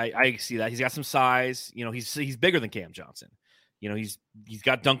 I see that. He's got some size. You know, he's bigger than Cam Johnson. You know, he's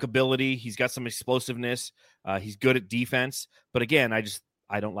got dunk ability. He's got some explosiveness. He's good at defense. But again,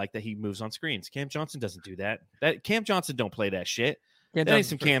 I don't like that he moves on screens. Cam Johnson doesn't do that. Cam Johnson don't play that shit. That ain't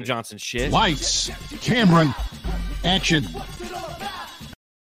some Cam Johnson shit. Lights, Cameron, action.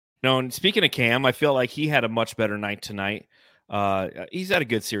 No, and speaking of Cam, I feel like he had a much better night tonight. He's had a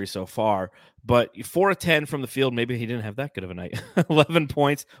good series so far, but 4 of 10 from the field. Maybe he didn't have that good of a night. 11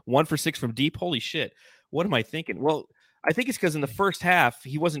 points, 1 for 6 from deep. Holy shit. What am I thinking? Well, I think it's because in the first half,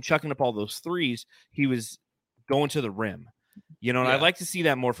 he wasn't chucking up all those threes. He was going to the rim, you know, and I'd like to see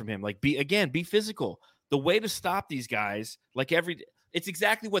that more from him. Like, be physical. The way to stop these guys, it's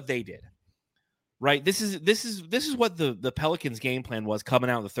exactly what they did, right? This is what the Pelicans' game plan was coming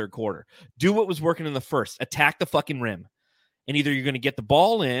out in the third quarter. Do what was working in the first. Attack the fucking rim. And either you're going to get the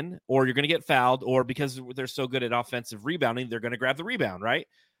ball in or you're going to get fouled, or because they're so good at offensive rebounding, they're going to grab the rebound, right?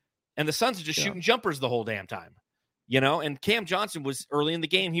 And the Suns are just shooting jumpers the whole damn time, you know? And Cam Johnson was early in the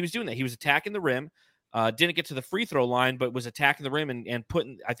game. He was doing that. He was attacking the rim, didn't get to the free throw line, but was attacking the rim and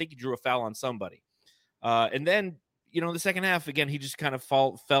putting, I think he drew a foul on somebody. And then, you know, in the second half, again, he just kind of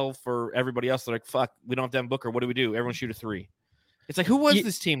fell for everybody else. They're like, fuck, we don't have Devin Booker. What do we do? Everyone shoot a 3. It's like, who was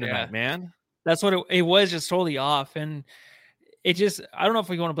this team tonight, man? That's what it was, just totally off. And it just, I don't know if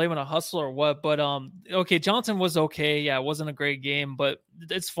we want to blame it on a hustle or what, but okay, Johnson was okay. Yeah, it wasn't a great game, but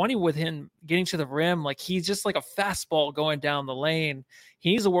it's funny with him getting to the rim. Like, he's just like a fastball going down the lane. He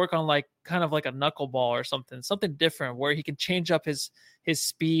needs to work on like kind of like a knuckleball or something different where he can change up his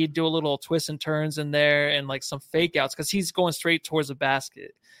speed, do a little twists and turns in there and like some fake outs because he's going straight towards the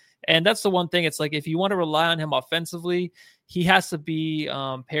basket. And that's the one thing. It's like, if you want to rely on him offensively, he has to be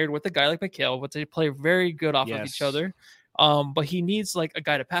paired with a guy like Mikal, but they play very good off of each other. But he needs like a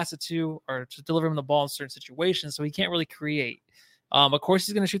guy to pass it to or to deliver him the ball in certain situations. So he can't really create. Of course,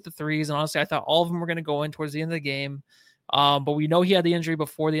 he's going to shoot the threes. And honestly, I thought all of them were going to go in towards the end of the game. But we know he had the injury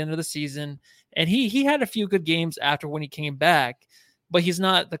before the end of the season. And he had a few good games after when he came back. But he's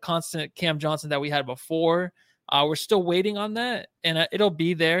not the constant Cam Johnson that we had before. We're still waiting on that. And it'll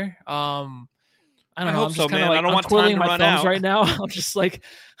be there. I don't know. I'm just kind of like, I'm twirling my thumbs right now. I'm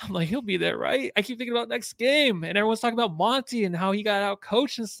like, he'll be there, right? I keep thinking about next game, and everyone's talking about Monty and how he got out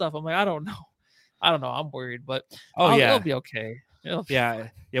coached and stuff. I'm like, I don't know. I'm worried, but it'll be okay. Yeah.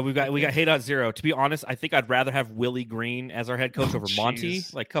 We got Hey.0. To be honest, I think I'd rather have Willie Green as our head coach over Monty.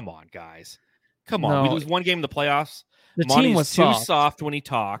 Like, come on, guys, come on. We lose one game in the playoffs. The Monty's team was too soft when he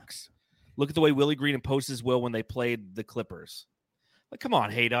talks. Look at the way Willie Green imposed his will when they played the Clippers. Like, come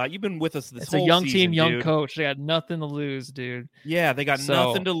on, Hey-Dot. You've been with us this whole season. It's a young team, young dude. Coach. They got nothing to lose, dude. Yeah, they got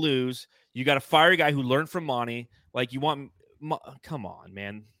nothing to lose. You got to fire a guy who learned from Monty. Like, you want – come on,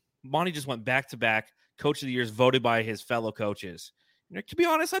 man. Monty just went back-to-back Coach of the Years voted by his fellow coaches. You know, to be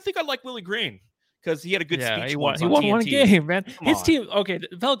honest, I think I like Willie Green because he had a good speech. He won TNT. one game, man. His team – okay,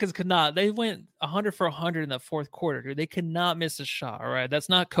 the Pelicans could not. They went 100 for 100 in the fourth quarter, dude. They could not miss a shot, all right? That's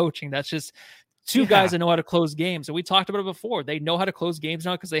not coaching. That's just – two guys that know how to close games. And we talked about it before. They know how to close games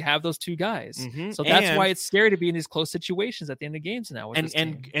now because they have those two guys. Mm-hmm. So that's why it's scary to be in these close situations at the end of games now.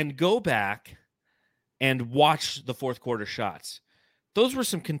 And go back and watch the fourth quarter shots. Those were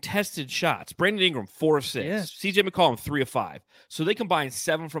some contested shots. Brandon Ingram, 4 of 6. Yes. CJ McCollum, 3 of 5. So they combined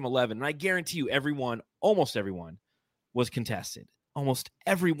 7 from 11. And I guarantee you almost everyone was contested. Almost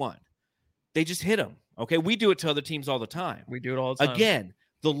everyone. They just hit them. Okay. We do it to other teams all the time. We do it all the time. Again,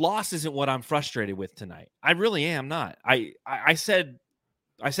 the loss isn't what I'm frustrated with tonight. I really am not. I said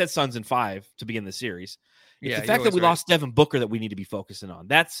Suns in 5 to begin the series. It's the fact that we lost Devin Booker that we need to be focusing on.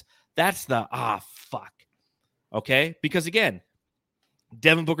 That's the fuck. Okay? Because again,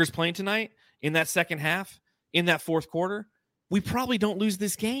 Devin Booker's playing tonight in that second half, in that fourth quarter. We probably don't lose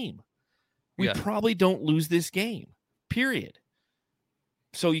this game. Probably don't lose this game. Period.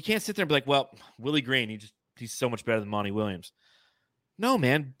 So you can't sit there and be like, well, Willie Green, he's so much better than Monty Williams. No,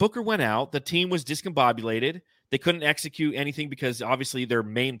 man. Booker went out. The team was discombobulated. They couldn't execute anything because obviously their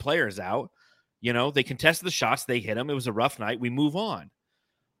main player is out. You know, they contested the shots, they hit them. It was a rough night. We move on.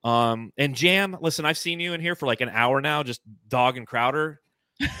 And Jam, listen, I've seen you in here for like an hour now, just dogging Crowder.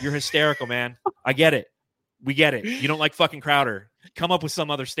 You're hysterical, man. I get it. We get it. You don't like fucking Crowder. Come up with some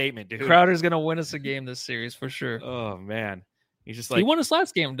other statement, dude. Crowder's gonna win us a game this series for sure. Oh man, he's just like he won us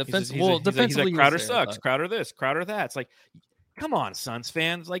last game. Defensively, defensively, he's like Crowder sucks. Crowder this, Crowder that. It's like, come on, Suns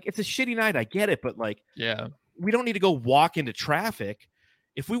fans. Like, it's a shitty night. I get it, but like, yeah, we don't need to go walk into traffic.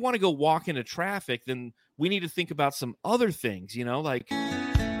 If we want to go walk into traffic, then we need to think about some other things. You know, like.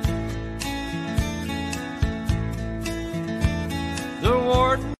 The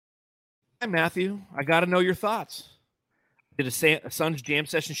Warden. Hi, Matthew. I got to know your thoughts. Did a Suns jam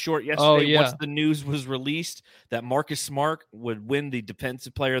session short yesterday. Oh, yeah. Once the news was released that Marcus Smart would win the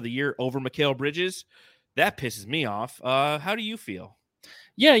Defensive Player of the Year over Mikal Bridges, that pisses me off. How do you feel?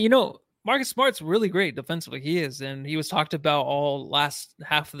 Yeah, you know, Marcus Smart's really great defensively. He is, and he was talked about all last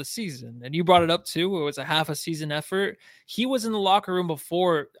half of the season. And you brought it up too. It was a half a season effort. He was in the locker room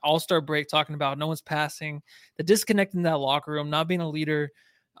before All-Star break talking about no one's passing, the disconnect in that locker room, not being a leader.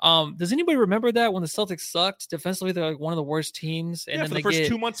 Does anybody remember that when the Celtics sucked defensively? They're like one of the worst teams. And yeah, then for the first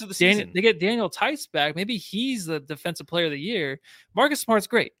 2 months of the season, they get Daniel Tice back. Maybe he's the Defensive Player of the Year. Marcus Smart's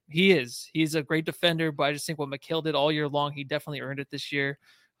great. He is. He's a great defender. But I just think what Mikal did all year long, he definitely earned it this year.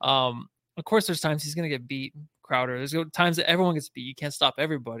 Of course, there's times he's going to get beat, Crowder. There's times that everyone gets beat. You can't stop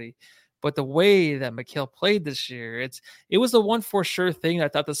everybody. But the way that Mikal played this year, it was the one for sure thing I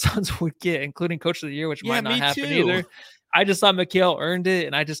thought the Suns would get, including Coach of the Year, which might not happen either. I just thought Mikal earned it,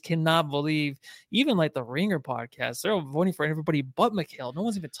 and I just cannot believe, even like the Ringer podcast, they're voting for everybody but Mikal. No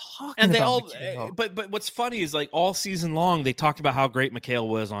one's even talking about Mikal. But what's funny is like all season long, they talked about how great Mikal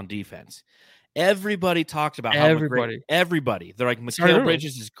was on defense. Everybody talked about how great everybody. They're like, Mikal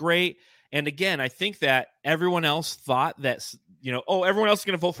Bridges is great. And again, I think that everyone else thought that, you know, everyone else is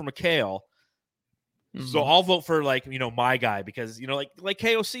going to vote for Mikal. Mm-hmm. So I'll vote for like, you know, my guy because, you know, like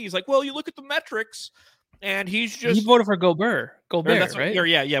KOC is like, well, you look at the metrics and he voted for Gobert. Gobert, right?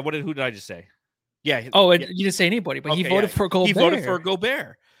 Yeah. Who did I just say? Yeah. Oh, you didn't say anybody, but he voted for Gobert. He voted for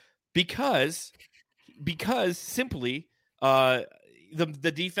Gobert because simply,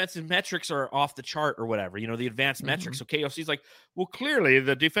 the defensive metrics are off the chart or whatever, you know, the advanced metrics. So KOC's like, well, clearly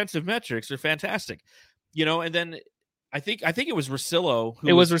the defensive metrics are fantastic, you know. And then I think it was Russillo.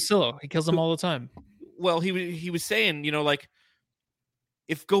 Russillo. He kills them all the time. Well, he was saying, you know, like,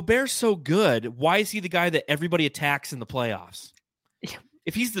 if Gobert's so good, why is he the guy that everybody attacks in the playoffs?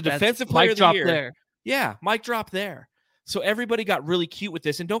 If he's the defensive player of the year, there. Yeah, mic drop there. So everybody got really cute with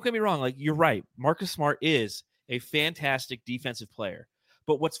this. And don't get me wrong, like, you're right. Marcus Smart is a fantastic defensive player.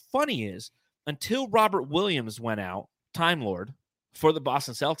 But what's funny is until Robert Williams went out, Time Lord, for the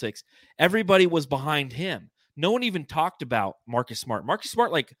Boston Celtics, everybody was behind him. No one even talked about Marcus Smart. Marcus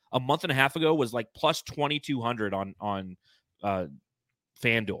Smart, like a month and a half ago, was like plus 2,200 on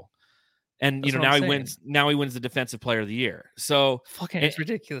FanDuel. And you know, now he wins the Defensive Player of the Year. So fucking it's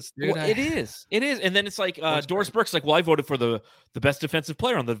ridiculous, dude. Well, it is. And then it's like Doris Burke's like, well, I voted for the best defensive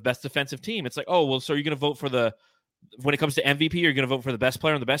player on the best defensive team. It's like, oh, well, so you're gonna vote for when it comes to MVP, you're gonna vote for the best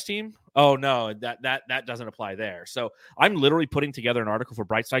player on the best team? Oh no, that doesn't apply there. So I'm literally putting together an article for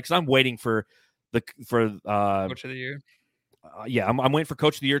Brightside because I'm waiting for Coach of the Year. I'm waiting for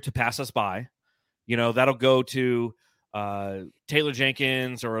Coach of the Year to pass us by. You know, that'll go to Taylor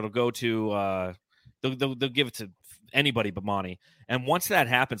Jenkins, or it'll go to they'll give it to anybody but Monty. And once that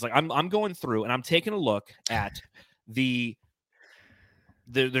happens, like I'm going through and I'm taking a look at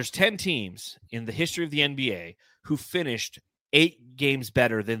there's 10 teams in the history of the NBA who finished 8 games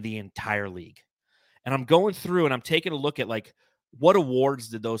better than the entire league. And I'm going through and I'm taking a look at like what awards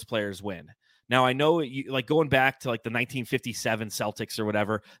did those players win. Now, I know like going back to like the 1957 Celtics or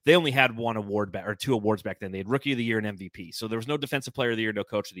whatever, they only had 1 award or 2 awards back then. They had Rookie of the Year and MVP. So there was no Defensive Player of the Year, no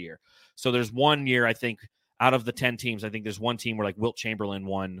Coach of the Year. So there's 1 year, I think, out of the 10 teams, I think there's 1 team where like Wilt Chamberlain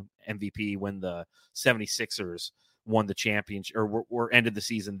won MVP when the 76ers won the championship or ended the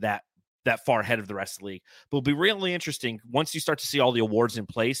season that far ahead of the rest of the league. But it'll be really interesting once you start to see all the awards in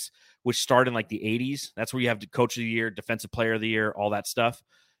place, which start in like the 80s. That's where you have the Coach of the Year, Defensive Player of the Year, all that stuff.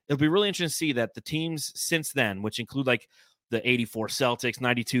 It'll be really interesting to see that the teams since then, which include like the 84 Celtics,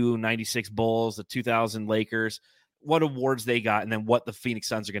 92, 96 Bulls, the 2000 Lakers, what awards they got, and then what the Phoenix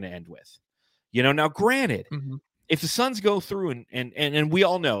Suns are going to end with. You know, now granted, if the Suns go through and we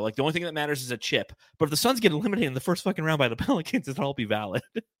all know, like the only thing that matters is a chip, but if the Suns get eliminated in the first fucking round by the Pelicans, it'll all be valid.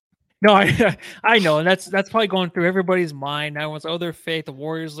 No, I know, and that's probably going through everybody's mind. Everyone's like, oh, they're fake. The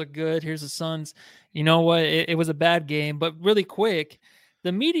Warriors look good. Here's the Suns. You know what? It was a bad game, but really quick,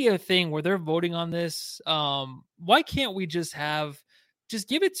 the media thing where they're voting on this, why can't we just have just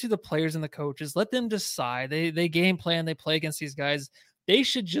give it to the players and the coaches. Let them decide. They game plan. They play against these guys. They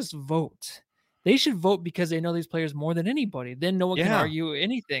should just vote. They should vote because they know these players more than anybody. Then no one can argue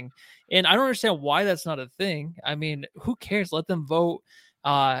anything. And I don't understand why that's not a thing. I mean, who cares? Let them vote.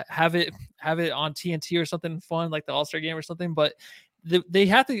 Have it on TNT or something fun like the All-Star game or something. But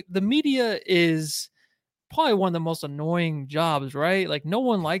the media is probably one of the most annoying jobs, right? Like no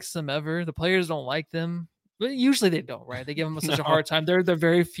one likes them ever. The players don't like them. But usually they don't, right? They give them such a hard time. They're the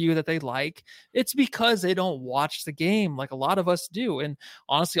very few that they like. It's because they don't watch the game like a lot of us do. And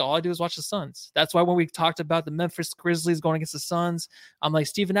honestly, all I do is watch the Suns. That's why when we talked about the Memphis Grizzlies going against the Suns, I'm like,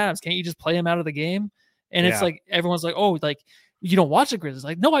 Steven Adams, can't you just play him out of the game? And it's like, everyone's like, oh, like, you don't watch the Grizzlies.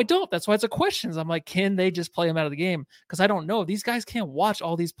 Like, no, I don't. That's why it's a question. I'm like, can they just play him out of the game? Because I don't know. These guys can't watch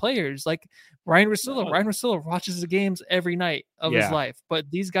all these players. Like Ryan Russillo watches the games every night of his life.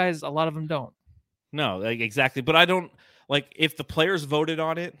 But these guys, a lot of them don't. No, like, exactly. But I don't like if the players voted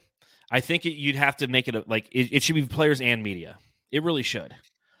on it. I think you'd have to make it it should be players and media. It really should,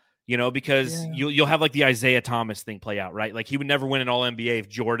 because you'll have like the Isaiah Thomas thing play out, right? Like he would never win an All NBA if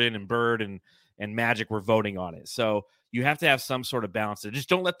Jordan and Bird and Magic were voting on it. So you have to have some sort of balance. Just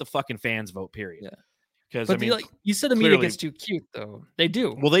don't let the fucking fans vote. Period. Yeah. Because I mean, you said the media gets too cute, though. They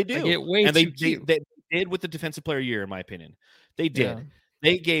do. Well, they do. They get way too cute. They did with the Defensive Player of the Year, in my opinion. They did. Yeah.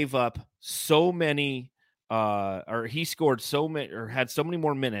 They gave up so many, or he scored so many, or had so many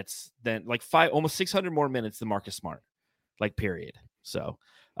more minutes than almost 600 more minutes than Marcus Smart, period. So,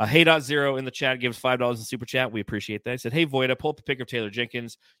 Hey.0 in the chat gives $5 in super chat. We appreciate that. He said, "Hey Voida, pull up a pic of Taylor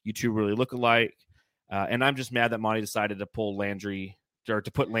Jenkins. You two really look alike." And I'm just mad that Monty decided to pull Landry or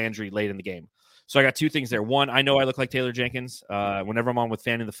to put Landry late in the game. So I got two things there. One, I know I look like Taylor Jenkins. Whenever I'm on with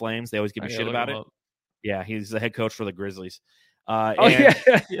Fanning the Flames, they always give me shit about it. Yeah, he's the head coach for the Grizzlies.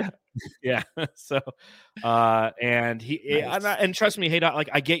 Yeah. So, and nice. And trust me, hey,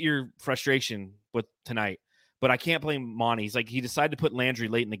 I get your frustration with tonight, but I can't blame Monty. He's he decided to put Landry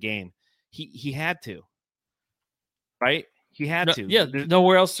late in the game. He had to, right? He had to. Yeah, there's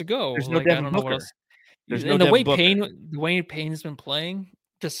nowhere else to go. There's no Devin Booker. There's no the way Payne's been playing,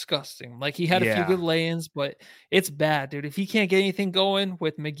 disgusting. Like he had a few good lay-ins, but it's bad, dude. If he can't get anything going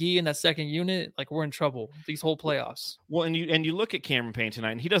with McGee in that second unit, we're in trouble these whole playoffs. Well, and you look at Cameron Payne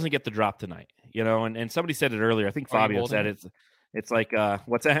tonight, and he doesn't get the drop tonight, and somebody said it earlier. I think Fabio said it's like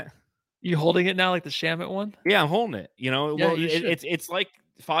what's that? You holding it now like the Shamet one? Yeah, I'm holding it. It's like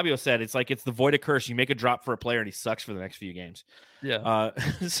Fabio said, it's the void of curse. You make a drop for a player and he sucks for the next few games. Yeah.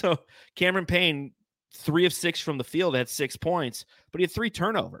 So Cameron Payne, 3 of 6 from the field, had 6 points, but he had 3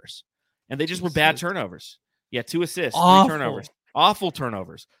 turnovers, and they just were bad turnovers. Yeah, 2 assists, awful. 3 turnovers, awful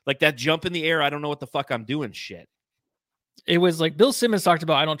turnovers. Like that jump in the air. I don't know what the fuck I'm doing. Shit. It was like Bill Simmons talked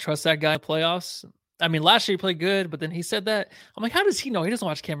about. I don't trust that guy in playoffs. I mean, last year he played good, but then he said that. I'm like, how does he know? He doesn't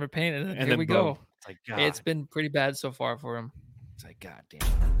watch Cameron Payne, and here we go. It's like, God. It's been pretty bad so far for him. It's like, God damn.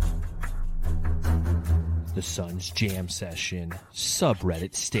 The Suns Jam Session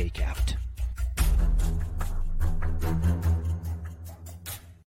subreddit stakeout.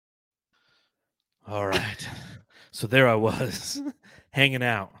 All right. So there I was hanging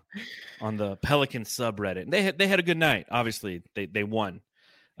out on the Pelican subreddit. And they had a good night. Obviously, they won.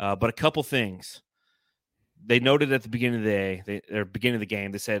 But a couple things. They noted at the beginning of the day, beginning of the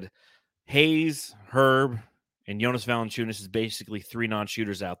game, they said Hayes, Herb, and Jonas Valanciunas is basically 3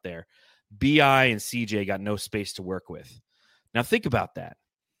 non-shooters out there. BI and CJ got no space to work with. Now think about that.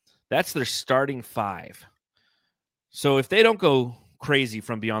 That's their starting 5. So if they don't go crazy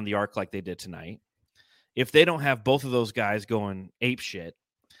from beyond the arc like they did tonight, if they don't have both of those guys going ape shit,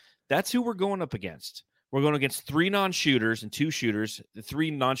 that's who we're going up against. We're going against 3 non-shooters and 2 shooters. The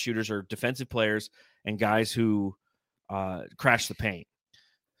 3 non-shooters are defensive players and guys who crash the paint.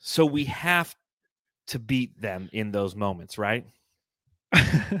 So we have to beat them in those moments, right?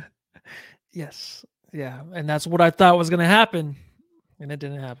 Yes. Yeah. And that's what I thought was going to happen. And it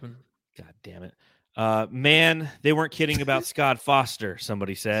didn't happen. God damn it. Man, they weren't kidding about Scott Foster,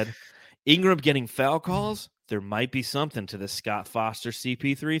 somebody said. Ingram getting foul calls? There might be something to this Scott Foster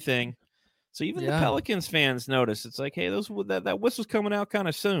CP3 thing. So even the Pelicans fans notice. It's like, hey, that whistle's coming out kind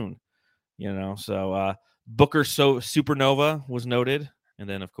of soon. So Booker supernova was noted. And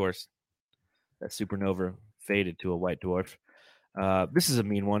then, of course, that supernova faded to a white dwarf. This is a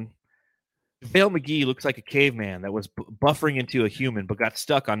mean one. JaVale McGee looks like a caveman that was buffering into a human, but got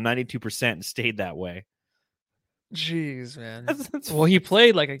stuck on 92% and stayed that way. Jeez, man. Well, he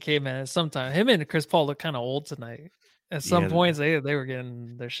played like a caveman at some time. Him and Chris Paul look kind of old tonight. At some points, they were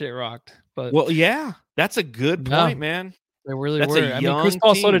getting their shit rocked. But well, yeah, that's a good point, man. They really That's were. a I mean, Chris young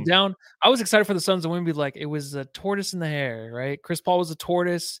Paul slowed it team. down. I was excited for the Suns to win. Be like, it was a tortoise in the hare, right? Chris Paul was a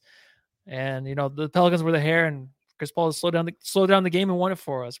tortoise, and the Pelicans were the hare, and Chris Paul slowed down the game and won it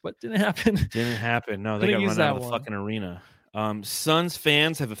for us. But didn't happen. Didn't happen. No, they Couldn't got use run out that of the one. fucking arena. Suns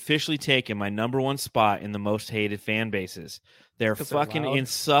fans have officially taken my number one spot in the most hated fan bases. They're 'Cause they're fucking loud.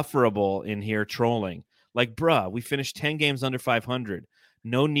 insufferable in here trolling. Like, bruh, we finished 10 games under 500.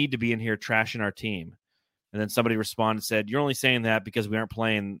 No need to be in here trashing our team. And then somebody responded and said, "You're only saying that because we aren't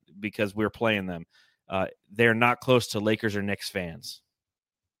playing because we're playing them. They're not close to Lakers or Knicks fans."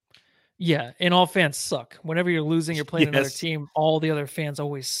 Yeah, and all fans suck. Whenever you're losing, you're playing another Yes. team. All the other fans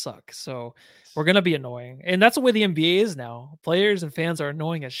always suck. So we're gonna be annoying, and that's the way the NBA is now. Players and fans are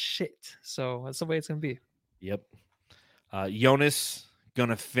annoying as shit. So that's the way it's gonna be. Yep. Jonas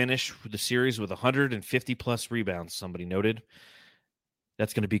gonna finish the series with 150 plus rebounds. Somebody noted.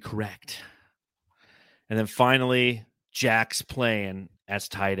 That's gonna be correct. And then finally, Jack's playing as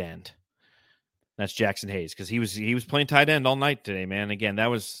tight end. That's Jackson Hayes because he was playing tight end all night today, man. Again, that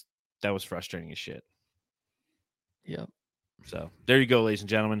was frustrating as shit. Yep. So there you go, ladies and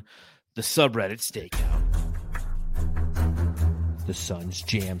gentlemen. The subreddit stakeout. The Suns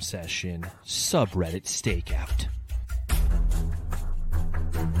Jam Session subreddit stakeout.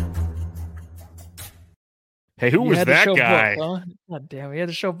 Hey, who You was had to that show guy? Book, huh? God damn, we had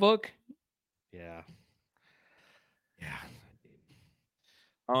to show Book. Yeah.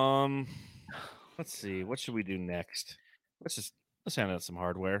 Let's see. What should we do next? Let's hand out some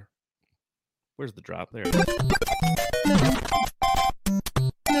hardware. Where's the drop? There.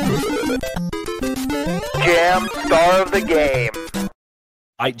 Jam star of the game.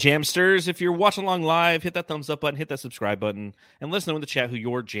 All right, Jamsters, if you're watching along live, hit that thumbs up button, hit that subscribe button, and let us know in the chat who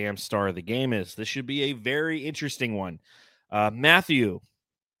your Jam star of the game is. This should be a very interesting one. Matthew,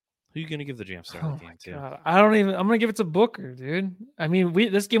 who are you going to give the Jam star of the game to? God. I'm gonna give it to Booker, dude. I mean,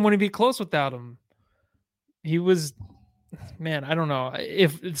 this game wouldn't be close without him. He was, man. I don't know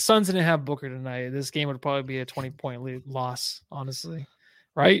if the Suns didn't have Booker tonight, this game would probably be a 20-point lead loss. Honestly,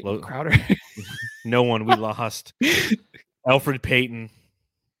 right? Low- Crowder. No one. We lost. Alfred Payton,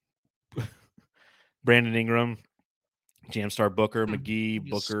 Brandon Ingram, Jamstar Booker, McGee,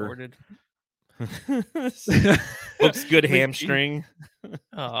 Booker. Book's good hamstring.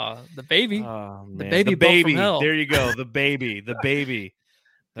 The baby. Oh, man. baby The boat from baby. hell. There you go. The baby. The baby.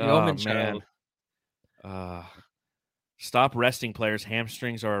 The Omen child. Stop resting players.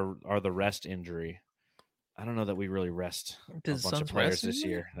 Hamstrings are the rest injury. I don't know that we really rest Did a bunch of Suns players rest this him?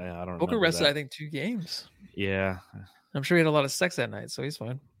 year. I don't Booker remember rested, that. I think, 2 games. Yeah, I'm sure he had a lot of sex that night, so he's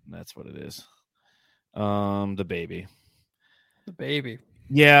fine. that's what it is. The baby. The baby.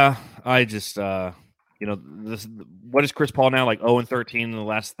 Yeah, I just what is Chris Paul now, like 0-13 in the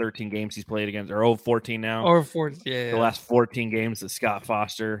last 13 games he's played against, or 0-14 now? Or 4. Yeah. The last 14 games that Scott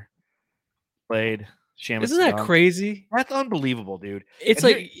Foster played. Isn't that crazy? That's unbelievable, dude. It's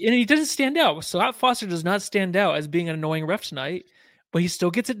And like, and he doesn't stand out. Scott Foster does not stand out as being an annoying ref tonight, but he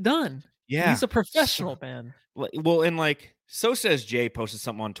still gets it done. Yeah, He's a professional, man. Well, and like So Says Jay posted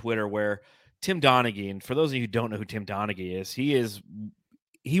something on Twitter where Tim Donaghy, and for those of you who don't know who Tim Donaghy is,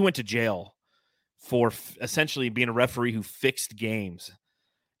 he went to jail for essentially being a referee who fixed games.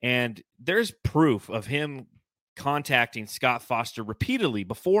 And there's proof of him contacting Scott Foster repeatedly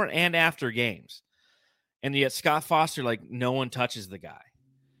before and after games. And yet Scott Foster, like, no one touches the guy.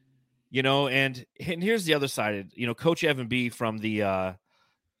 And here's the other side. Coach Evan B from the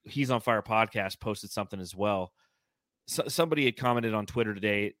He's on Fire podcast posted something as well. Somebody had commented on Twitter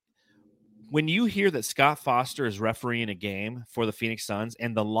today. When you hear that Scott Foster is refereeing a game for the Phoenix Suns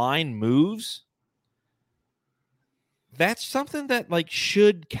and the line moves, that's something that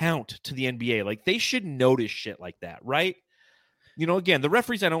should count to the NBA. Like, they should notice shit like that, right? Again, the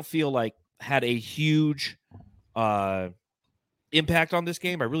referees I don't feel like had a huge impact on this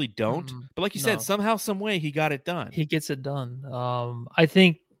game. I really don't. But like you said, somehow, some way, he got it done. He gets it done. I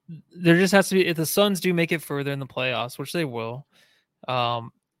think there just has to be, if the Suns do make it further in the playoffs, which they will,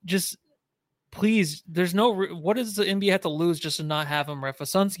 just please, there's no, what does the NBA have to lose just to not have him ref a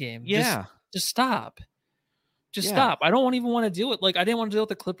Suns game? Yeah. Just stop. Just stop. I don't even want to deal with, I didn't want to deal with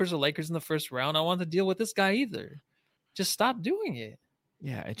the Clippers or Lakers in the first round. I wanted to deal with this guy either. Just stop doing it.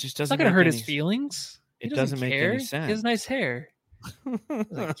 Yeah, it just It's doesn't not going to hurt any- his feelings. He It doesn't make care. any sense. He has nice hair.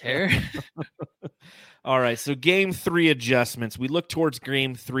 Doesn't care. All right, so game 3 adjustments. We look towards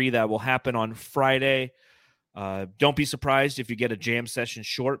game 3 that will happen on Friday. Don't be surprised if you get a jam session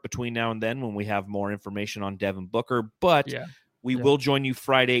short between now and then when we have more information on Devin Booker. But we will join you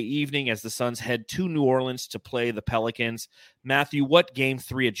Friday evening as the Suns head to New Orleans to play the Pelicans. Matthew, what game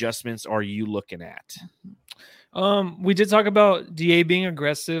 3 adjustments are you looking at? We did talk about DA being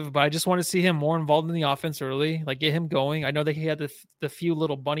aggressive, but I just want to see him more involved in the offense early, like get him going. I know that he had the few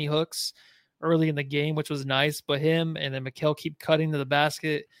little bunny hooks early in the game, which was nice, but him and then Mikal keep cutting to the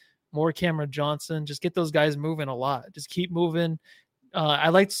basket. More Cameron Johnson, just get those guys moving a lot. Just keep moving. I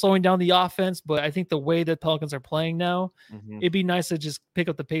like slowing down the offense, but I think the way that Pelicans are playing now, it'd be nice to just pick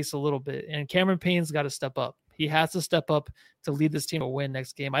up the pace a little bit. And Cameron Payne's got to step up. He has to step up to lead this team to win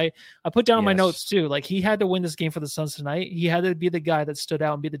next game. I put down in my notes too, like he had to win this game for the Suns tonight. He had to be the guy that stood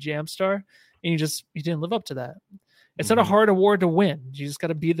out and be the jam star, and he didn't live up to that. It's not a hard award to win. You just got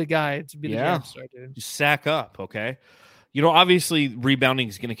to be the guy to be the jam star, dude. Just sack up, okay? Obviously rebounding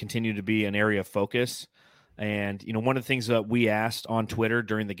is going to continue to be an area of focus. And, one of the things that we asked on Twitter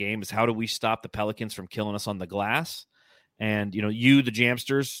during the game is how do we stop the Pelicans from killing us on the glass? And, the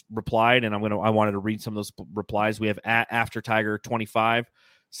Jamsters replied, and I wanted to read some of those replies. We have After Tiger 25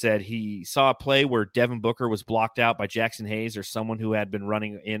 said he saw a play where Devin Booker was blocked out by Jackson Hayes or someone who had been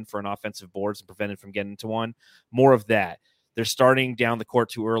running in for an offensive boards and prevented from getting to one. More of that. They're starting down the court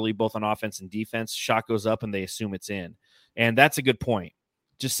too early, both on offense and defense. Shot goes up and they assume it's in. And that's a good point.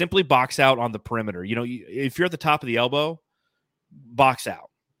 Just simply box out on the perimeter. If you're at the top of the elbow, box out.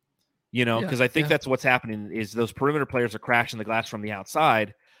 Because I think that's what's happening is those perimeter players are crashing the glass from the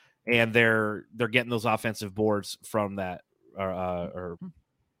outside, and they're getting those offensive boards from that or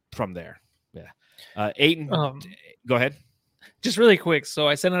from there. Yeah. Ayton, go ahead. Just really quick. So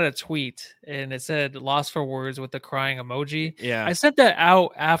I sent out a tweet and it said "lost for words" with the crying emoji. Yeah. I sent that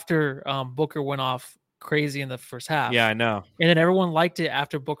out after Booker went off crazy in the first half. Yeah, I know. And then everyone liked it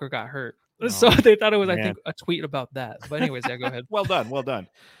after Booker got hurt. So they thought it was, I think, a tweet about that. But anyways, yeah, go ahead. Well done.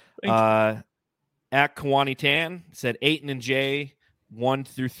 At Kawani Tan said Ayton and Jay 1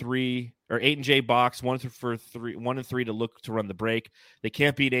 through 3, or Ayton and Jay box 1 through 3, 1 and 3 to look to run the break. They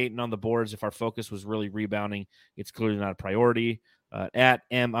can't beat Ayton on the boards. If our focus was really rebounding, it's clearly not a priority. At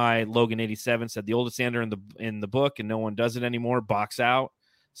MI Logan 87 said the oldest Sander in the book, and no one does it anymore. Box out.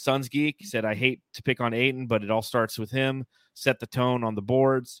 Suns Geek said I hate to pick on Ayton, but it all starts with him. Set the tone on the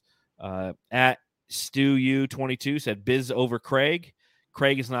boards. At Stu U22 said Biz over Craig.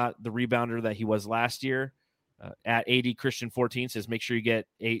 Craig is not the rebounder that he was last year. At AD Christian 14 says make sure you get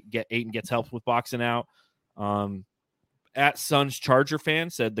Ayton gets help with boxing out. At Suns Charger fan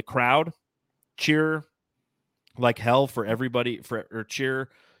said the crowd cheer like hell for everybody cheer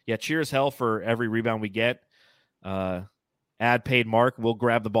as hell for every rebound we get. Ad paid Mark. We'll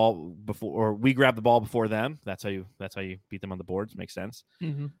grab the ball we grab the ball before them. That's how you beat them on the boards. Makes sense.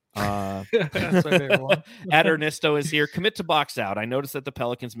 Mm-hmm. That's my favorite one. At Ernesto is here. Commit to box out. I noticed that the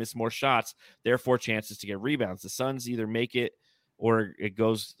Pelicans miss more shots, therefore chances to get rebounds. The Suns either make it or it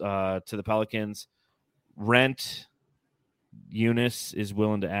goes to the Pelicans. Rent Eunice is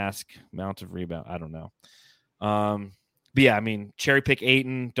willing to ask amount of rebound. I don't know. But yeah, I mean, cherry pick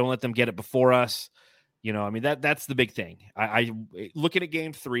Ayton. Don't let them get it before us. That's the big thing. I looking at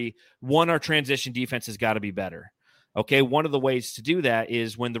game 3, our transition defense has got to be better. Okay, one of the ways to do that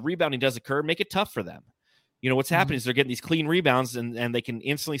is when the rebounding does occur, make it tough for them. What's happening is they're getting these clean rebounds and they can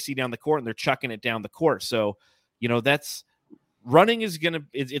instantly see down the court and they're chucking it down the court. So, that's running it's going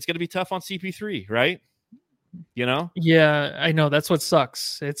to be tough on CP3, right? Yeah, I know. That's what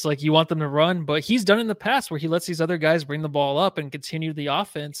sucks. It's like you want them to run, but he's done in the past where he lets these other guys bring the ball up and continue the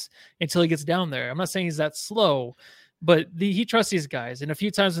offense until he gets down there. I'm not saying he's that slow, but he trusts these guys. And a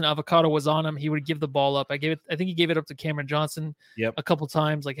few times when Avocado was on him, he would give the ball up. I think he gave it up to Cameron Johnson a couple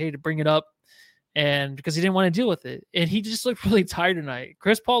times, like, hey, to bring it up. And because he didn't want to deal with it. And he just looked really tired tonight.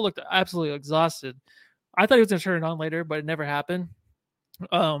 Chris Paul looked absolutely exhausted. I thought he was going to turn it on later, but it never happened.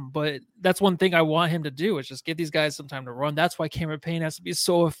 But that's one thing I want him to do is just give these guys some time to run. That's why Cameron Payne has to be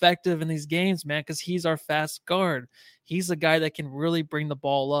so effective in these games, man, because he's our fast guard. He's the guy that can really bring the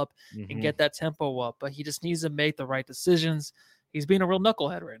ball up and get that tempo up, but he just needs to make the right decisions. He's being a real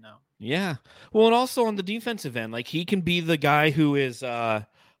knucklehead right now. Yeah. Well, and also on the defensive end, like he can be the guy who is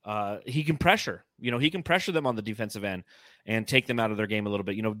he can pressure. He can pressure them on the defensive end and take them out of their game a little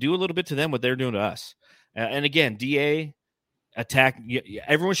bit. Do a little bit to them what they're doing to us. And again, DA attack.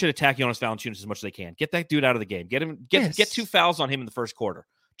 Everyone should attack Jonas Valanciunas as much as they can. Get that dude out of the game. Get 2 fouls on him in the first quarter.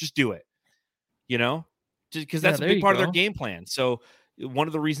 Just do it. Because that's a big part of their game plan. So one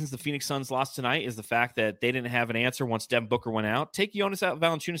of the reasons the Phoenix Suns lost tonight is the fact that they didn't have an answer once Devin Booker went out. Take Jonas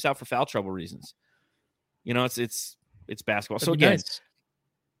Valanciunas out for foul trouble reasons. It's basketball. So again,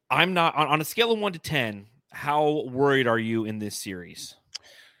 I'm not on a scale of 1 to 10. How worried are you in this series?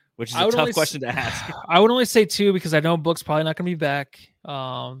 Which is a tough question to ask. I would only say 2 because I know Book's probably not going to be back.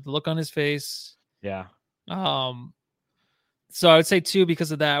 The look on his face. Yeah. So I would say 2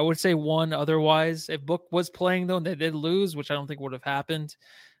 because of that. I would say 1 otherwise. If Book was playing though, and they did lose, which I don't think would have happened.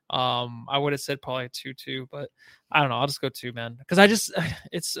 I would have said probably 2-2, but I don't know. I'll just go 2, man. Because I just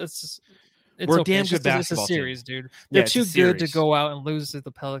it's We're okay. damn It's good just basketball a series, team. dude. They're It's a too good to series. go out and lose to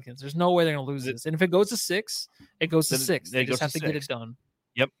the Pelicans. There's no way they're gonna lose this. And if it goes to 6, it goes to Then 6. it They goes just have to to get 6. it done.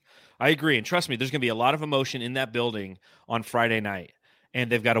 Yep. I agree. And trust me, there's going to be a lot of emotion in that building on Friday night. And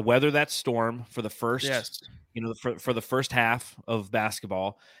they've got to weather that storm for the first, for the first half of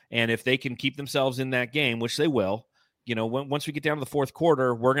basketball. And if they can keep themselves in that game, which they will, once we get down to the fourth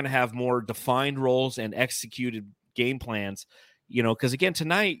quarter, we're going to have more defined roles and executed game plans, because again,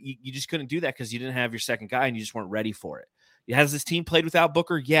 tonight you just couldn't do that because you didn't have your second guy and you just weren't ready for it. Has this team played without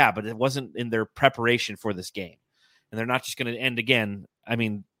Booker? Yeah, but it wasn't in their preparation for this game. And they're not just going to end again. I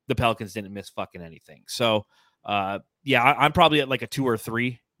mean, the Pelicans didn't miss fucking anything. So, I'm probably at like a 2 or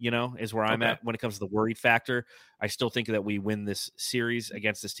 3, is where I'm at when it comes to the worried factor. I still think that we win this series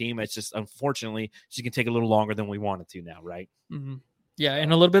against this team. It's just, unfortunately, it's going to take a little longer than we wanted to now, right? Mm-hmm. Yeah,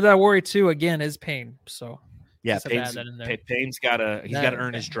 and a little bit of that worry, too, again, is Payne. So, yeah, Payne's got to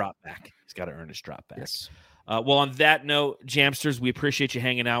earn his drop back. He's got to earn his drop back. Yes. Well, on that note, Jamsters, we appreciate you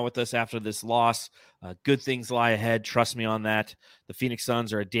hanging out with us after this loss. Good things lie ahead. Trust me on that. The Phoenix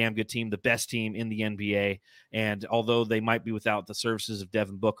Suns are a damn good team, the best team in the NBA. And although they might be without the services of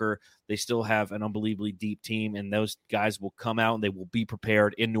Devin Booker, they still have an unbelievably deep team, and those guys will come out and they will be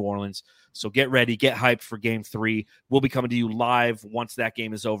prepared in New Orleans. So get ready, get hyped for Game 3. We'll be coming to you live once that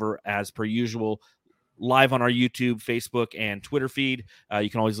game is over, as per usual, live on our YouTube, Facebook, and Twitter feed. You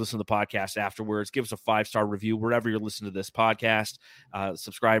can always listen to the podcast afterwards. Give us a 5-star review wherever you're listening to this podcast.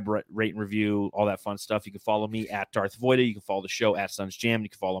 Subscribe, rate, and review, all that fun stuff. You can follow me at Darth Voida. You can follow the show at Suns Jam. You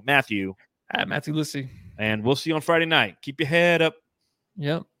can follow Matthew at Matthew Lucy. And we'll see you on Friday night. Keep your head up.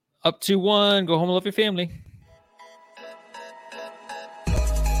 Yep. Up 2-1. Go home and love your family.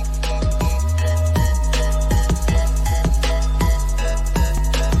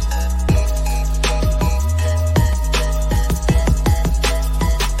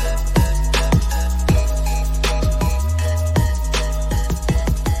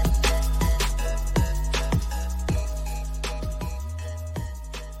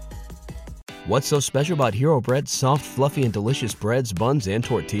 What's so special about Hero Bread's soft, fluffy, and delicious breads, buns, and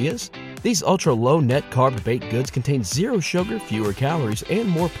tortillas? These ultra-low net-carb baked goods contain zero sugar, fewer calories, and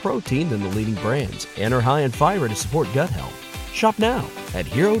more protein than the leading brands, and are high in fiber to support gut health. Shop now at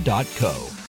Hero.co.